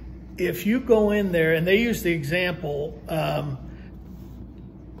 if you go in there, and they use the example,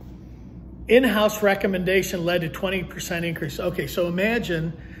 in-house recommendation led to 20% increase. Okay, so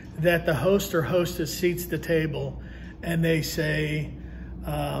imagine that the host or hostess seats the table and they say,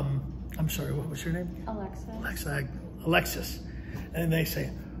 I'm sorry, what was your name? Alexis. And they say,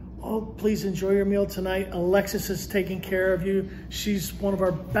 oh, please enjoy your meal tonight. Alexis is taking care of you. She's one of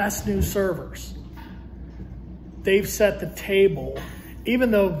our best new servers. They've set the table, even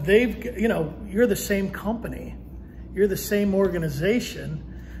though they've, you know, you're the same company. You're the same organization.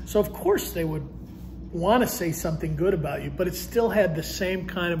 So of course they would want to say something good about you, but it still had the same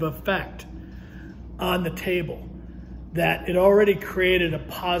kind of effect on the table, that it already created a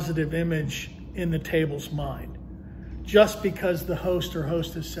positive image in the table's mind. Just because the host or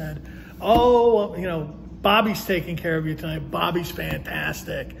hostess said, oh, you know, Bobby's taking care of you tonight. Bobby's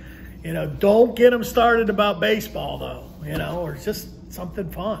fantastic. You know, don't get them started about baseball though, you know, or just something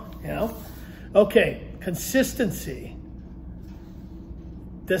fun, you know? Okay, consistency.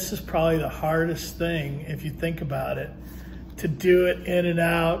 This is probably the hardest thing, if you think about it, to do it in and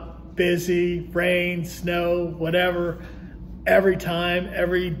out, busy, rain, snow, whatever, every time,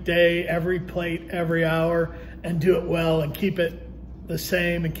 every day, every plate, every hour, and do it well and keep it the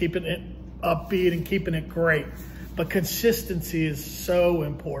same and keeping it upbeat and keeping it great. But consistency is so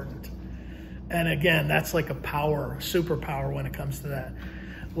important. And again, that's like a power, superpower when it comes to that.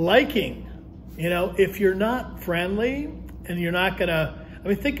 Liking, you know, if you're not friendly and you're not gonna, I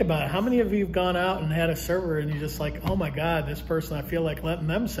mean, think about it. How many of you have gone out and had a server and you're just like, oh my God, this person, I feel like letting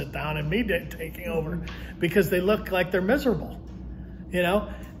them sit down and me taking over because they look like they're miserable. You know,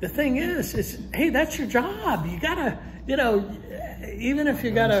 the thing is, hey, that's your job. You gotta, you know, even if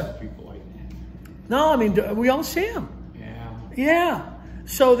you gotta. People like that. No, I mean, we all see them. Yeah. Yeah.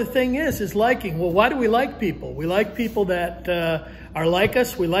 So the thing is liking. Well, why do we like people? We like people that are like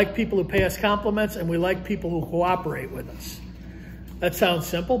us. We like people who pay us compliments, and we like people who cooperate with us. That sounds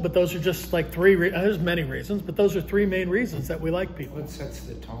simple, but those are just like there's many reasons, but those are three main reasons that we like people. What sets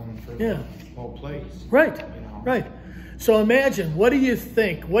the tone for the whole place? Right, you know? right. So imagine, what do you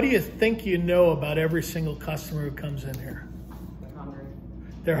think? What do you think you know about every single customer who comes in here? They're hungry.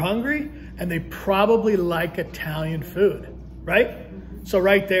 They're hungry, and they probably like Italian food, right? So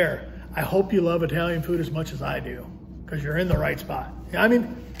right there, I hope you love Italian food as much as I do, because you're in the right spot. I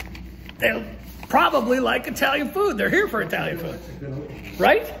mean, they'll probably like Italian food. They're here for Italian food,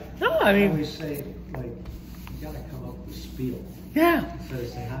 right? No, I mean, I always say, like, you gotta come up with a spiel. Yeah. Instead of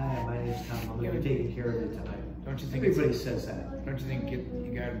saying, hi, my name's Tom, I'm gonna be taking care of you tonight. Don't you think everybody says that? Don't you think you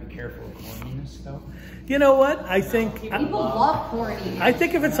gotta be careful of corniness though? You know what? I think people love corny. I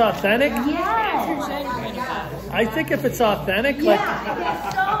think if it's authentic, Yes. I think if it's authentic, like I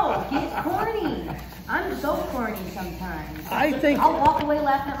guess so. Get corny. I'm so corny sometimes. I think I'll walk away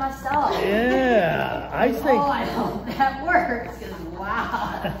laughing at myself. Yeah, I think. Oh, I hope that works. Cause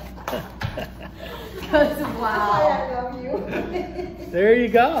wow. Cause wow. I love you. There you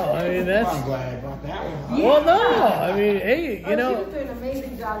go. I mean, that's. I'm glad I brought that one. Yeah. Well, no. I mean, hey, you She know. was doing an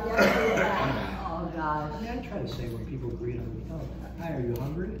amazing job yesterday. Oh gosh. I mean, I try to say when people greet them, oh, hi, are you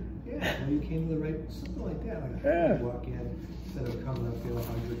hungry? Yeah, well, you came to the right, something like that. Like, Yeah. you walk in, instead of coming up feeling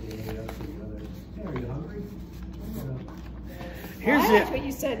hungry, they up to the other. Hey, are you hungry? You know. Here's Well, that's it. what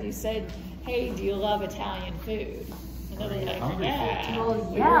you said. You said, hey, do you love Italian food? And they're like, Hungry yeah. Well,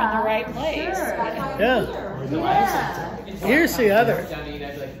 Well, you're in the right place. Sure. Yeah. Yeah. Here's the other. Down to you,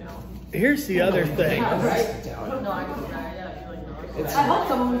 I'd be like, no. Here's the other thing. No, I hope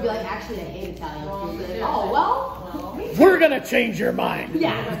someone would be like, actually, I hate Italian food. Oh, well, me too. We're gonna change your mind.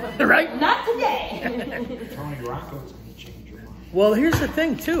 Yeah. Right? Not today. Tony Rocco's gonna change your mind. Well, here's the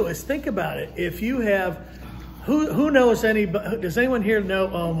thing too, is think about it. If you have, who knows does anyone here know,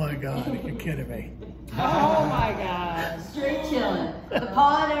 oh my God, you're kidding me. Oh my gosh. Straight chilling. The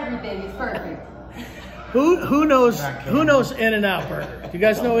paw and everything is perfect. Who knows In-N-Out Burger? You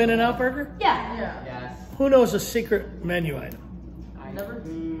guys know In-N-Out Burger? Yeah. Yes. Who knows a secret menu item? I Never.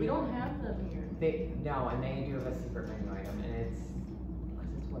 We don't have them here. No, and they do have a secret menu item, and it's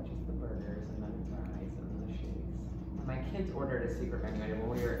what, just the burgers and then the fries and then the shakes. My kids ordered a secret menu item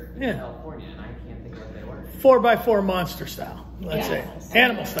when we were in California, and I can't think of what they ordered. 4x4 monster style, let's say.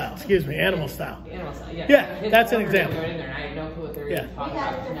 Animal style, excuse me, animal style. Animal style, yeah. Yeah, that's an ordered example. it, in there, and I had no clue what they were even We talking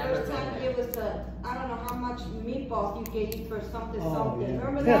had about. it the Never first been time, there. it was I don't know how much meatballs you gave for something, Oh, something. yeah.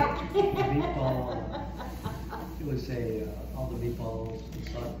 Remember Yeah. that? Meatball. It was all the meatballs and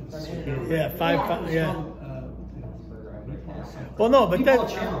stuff. Yeah, five, yeah. Meatballs. Well, no, but Meatball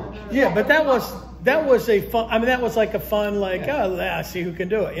challenge. yeah, but that was a fun. I mean, that was like a fun, like, see who can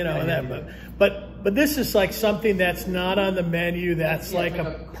do it, you know. Yeah, and yeah, that, but this is like something that's not on the menu. That's like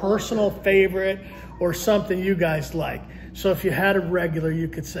a personal favorite or something you guys like. So if you had a regular, you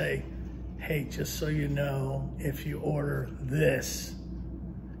could say, hey, just so you know, if you order this,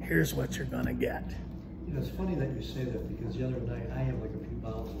 here's what you're gonna get. You know, it's funny that you say that because the other night I have like a few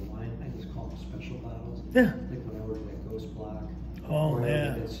bottles of wine. I just call them special bottles. Yeah. Like when I ordered that Ghost Block. Oh, or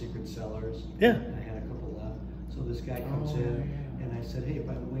yeah. That Secret Cellars. Yeah. And I had a couple left. So this guy comes in and I said, hey,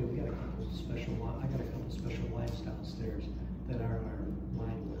 by the way, we got a couple special wine. I got a couple special wines downstairs that are on our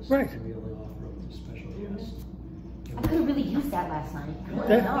wine list. Right. And we only offer them to special guests. I could have really used that last night.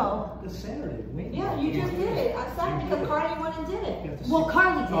 Yeah. No. This Saturday, wait. Yeah, you just did it. I saw it because Carly went and did it. Well,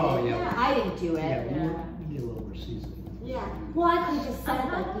 Carly did Oh, it. yeah. I didn't do it. Yeah, we need a little more seasoning. Yeah. Well, I could have just said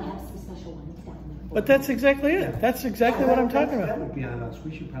like we have some special ones down there. But that's exactly it. That's exactly what I'm talking That about. would be on us.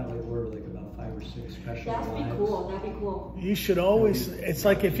 We should probably order like about 5 or 6 special That'd be wines. cool. That'd be cool. You should always, it's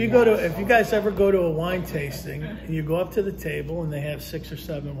like if you guys ever go to a wine tasting, and you go up to the table and they have 6 or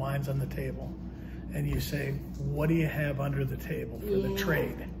 7 wines on the table, and you say, what do you have under the table for the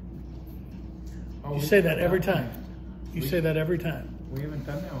trade? Oh, You say that every time. You say that every time. We haven't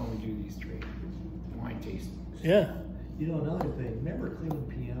done that when we do these trade wine tastings. Yeah. You know, another thing, remember Cleveland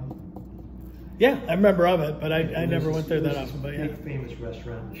PM? Yeah, I remember of it, but I It never was went there this that often, but yeah. Big famous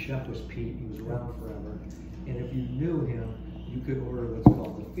restaurant. The chef was Pete. He was around forever. And if you knew him, you could order what's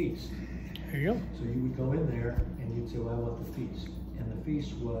called the feast. Here you go. So you would go in there and you'd say, well, I want the feast. And the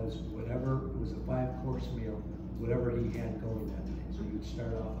feast was whatever, it was a 5-course meal, whatever he had going that day. So you'd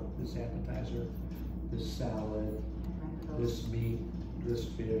start off with this appetizer, this salad, this meat, this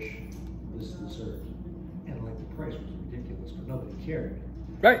fish, this dessert. And like the price was ridiculous, but nobody cared.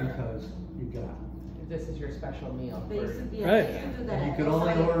 Right. Because you got This is your special meal. They used to, For, yeah, Right. they used to do that. And you could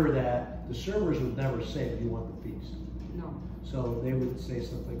only order that. The servers would never say, do you want the feast? No. So they would say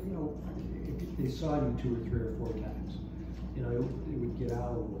something, you know, if they saw you 2 or 3 or 4 times, you know, it would get out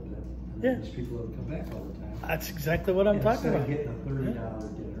a little bit. And Yeah. then these people would come back all the time. That's exactly what I'm And talking about. Instead of getting a $30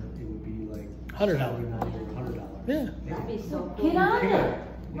 dinner, it would be like $100. $79 or $100. Yeah. That'd be so cool. Get on Yeah. it.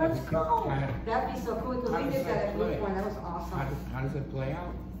 Let's go. That'd be so cool because How we does did that that at play? Blue Point. That was awesome. How does it play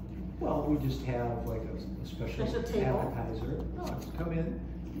out? Well, we just have like a special Special table. appetizer. No, just come in,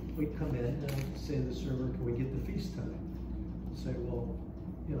 we'd come in and I'd say to the server, can we get the feast tonight? Say, well,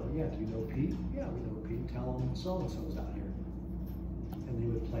 you know, yeah, do you know Pete? Yeah, we know Pete. Tell them so-and-so's out here. And they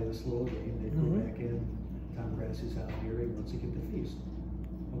would play this little game. They'd go back in, Tom Grassie's out here, he wants to get the feast.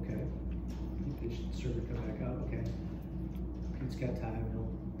 Okay. The server come back out, okay. Pete's got time,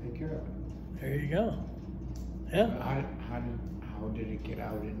 he'll take care of it. There you go. Yeah. How did it get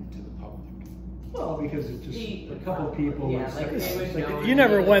out into the public? Well, because it's just a couple people. Yeah, it's like they would know. You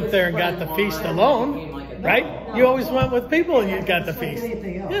never went there and got the feast alone, right? You always went with people and you got the It's like feast.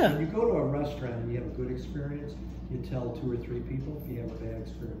 anything else. Yeah. When you go to a restaurant and you have a good experience, you tell 2 or 3 people. If you have a bad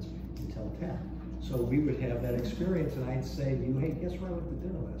experience, you tell 10. So we would have that experience, and I'd say to you, hey, guess where I went to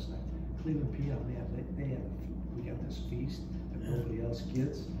dinner last night? Cleveland PM. We got this feast that nobody else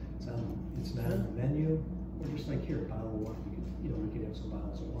gets. It's not on the menu. We're just like, here, a bottle of wine. We could have some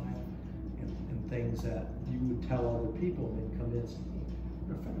bottles of wine and things that you would tell other people, and they'd come in and say,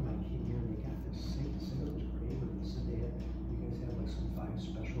 hey, a friend of mine came here and they got this steak. They said it was great, and they said you guys have like some 5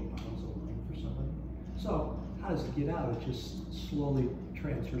 special bottles of wine for somebody. So how does it get out? It just slowly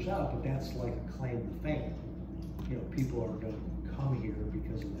transfers out, but that's like a claim to fame. You know, people are going to come here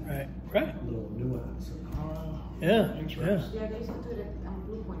because of that little nuance. Yeah. Interesting. Yeah, they used to do it at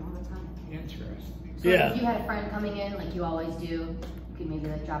Blue Point all the time. Interesting. So Yeah. if you had a friend coming in, like you always do, you could maybe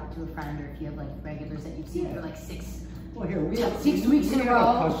like drop it to a friend, or if you have like regulars that you've seen for like 6. Well, here we Yeah, 6 weeks in a have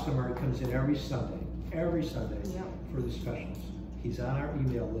row. a customer that comes in every Sunday Yep. for the specials. He's on our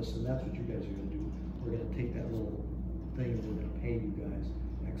email list, and that's what you guys are going to do. We're going to take that little thing, and we're going to pay you guys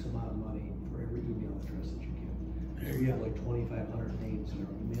X amount of money for every email address that you give. So we have like 2,500 names in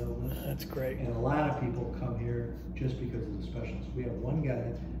our email list. That's great. And a lot of people come here just because of the specials. We have one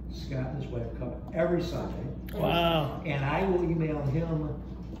guy, Scott and his wife, come every Sunday. Wow. And I will email him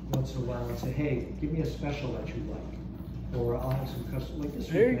once in a while and say, hey, give me a special that you like. Or I'll have some custom, like this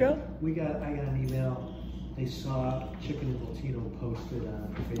There you weekend, go. I got an email. They saw Chicken and Latino posted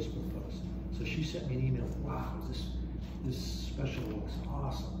on a Facebook post. So she sent me an email, wow, this special looks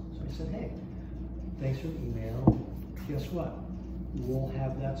awesome. So I said, hey, thanks for the email. Guess what? We'll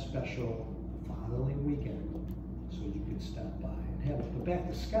have that special following weekend, so you can stop by and have it. But back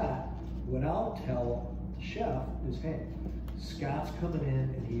to Scott, what I'll tell the chef is, hey, Scott's coming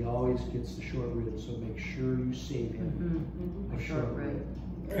in and he always gets the short rib, so make sure you save him a short rib.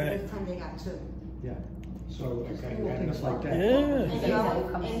 This time they got 2. Yeah. So things like that. Yeah. And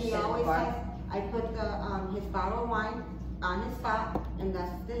he always has, I put the his bottle of wine on his spot, and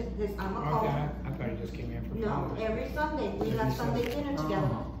that's his I thought he just came in for No, flowers. every Sunday, we have Sunday dinner together.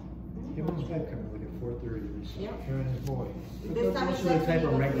 Him and his wife come like at 4:30. Yeah. Karen and boy. This time Those it's are the type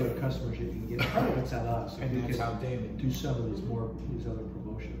of definitely regular okay. customers you can get. That's on us. And We that's can how Damon do some of these other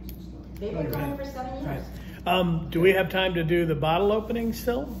promotions and stuff. They've been coming for 7 years. Do we have time to do the bottle opening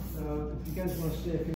still? If you guys want to stay,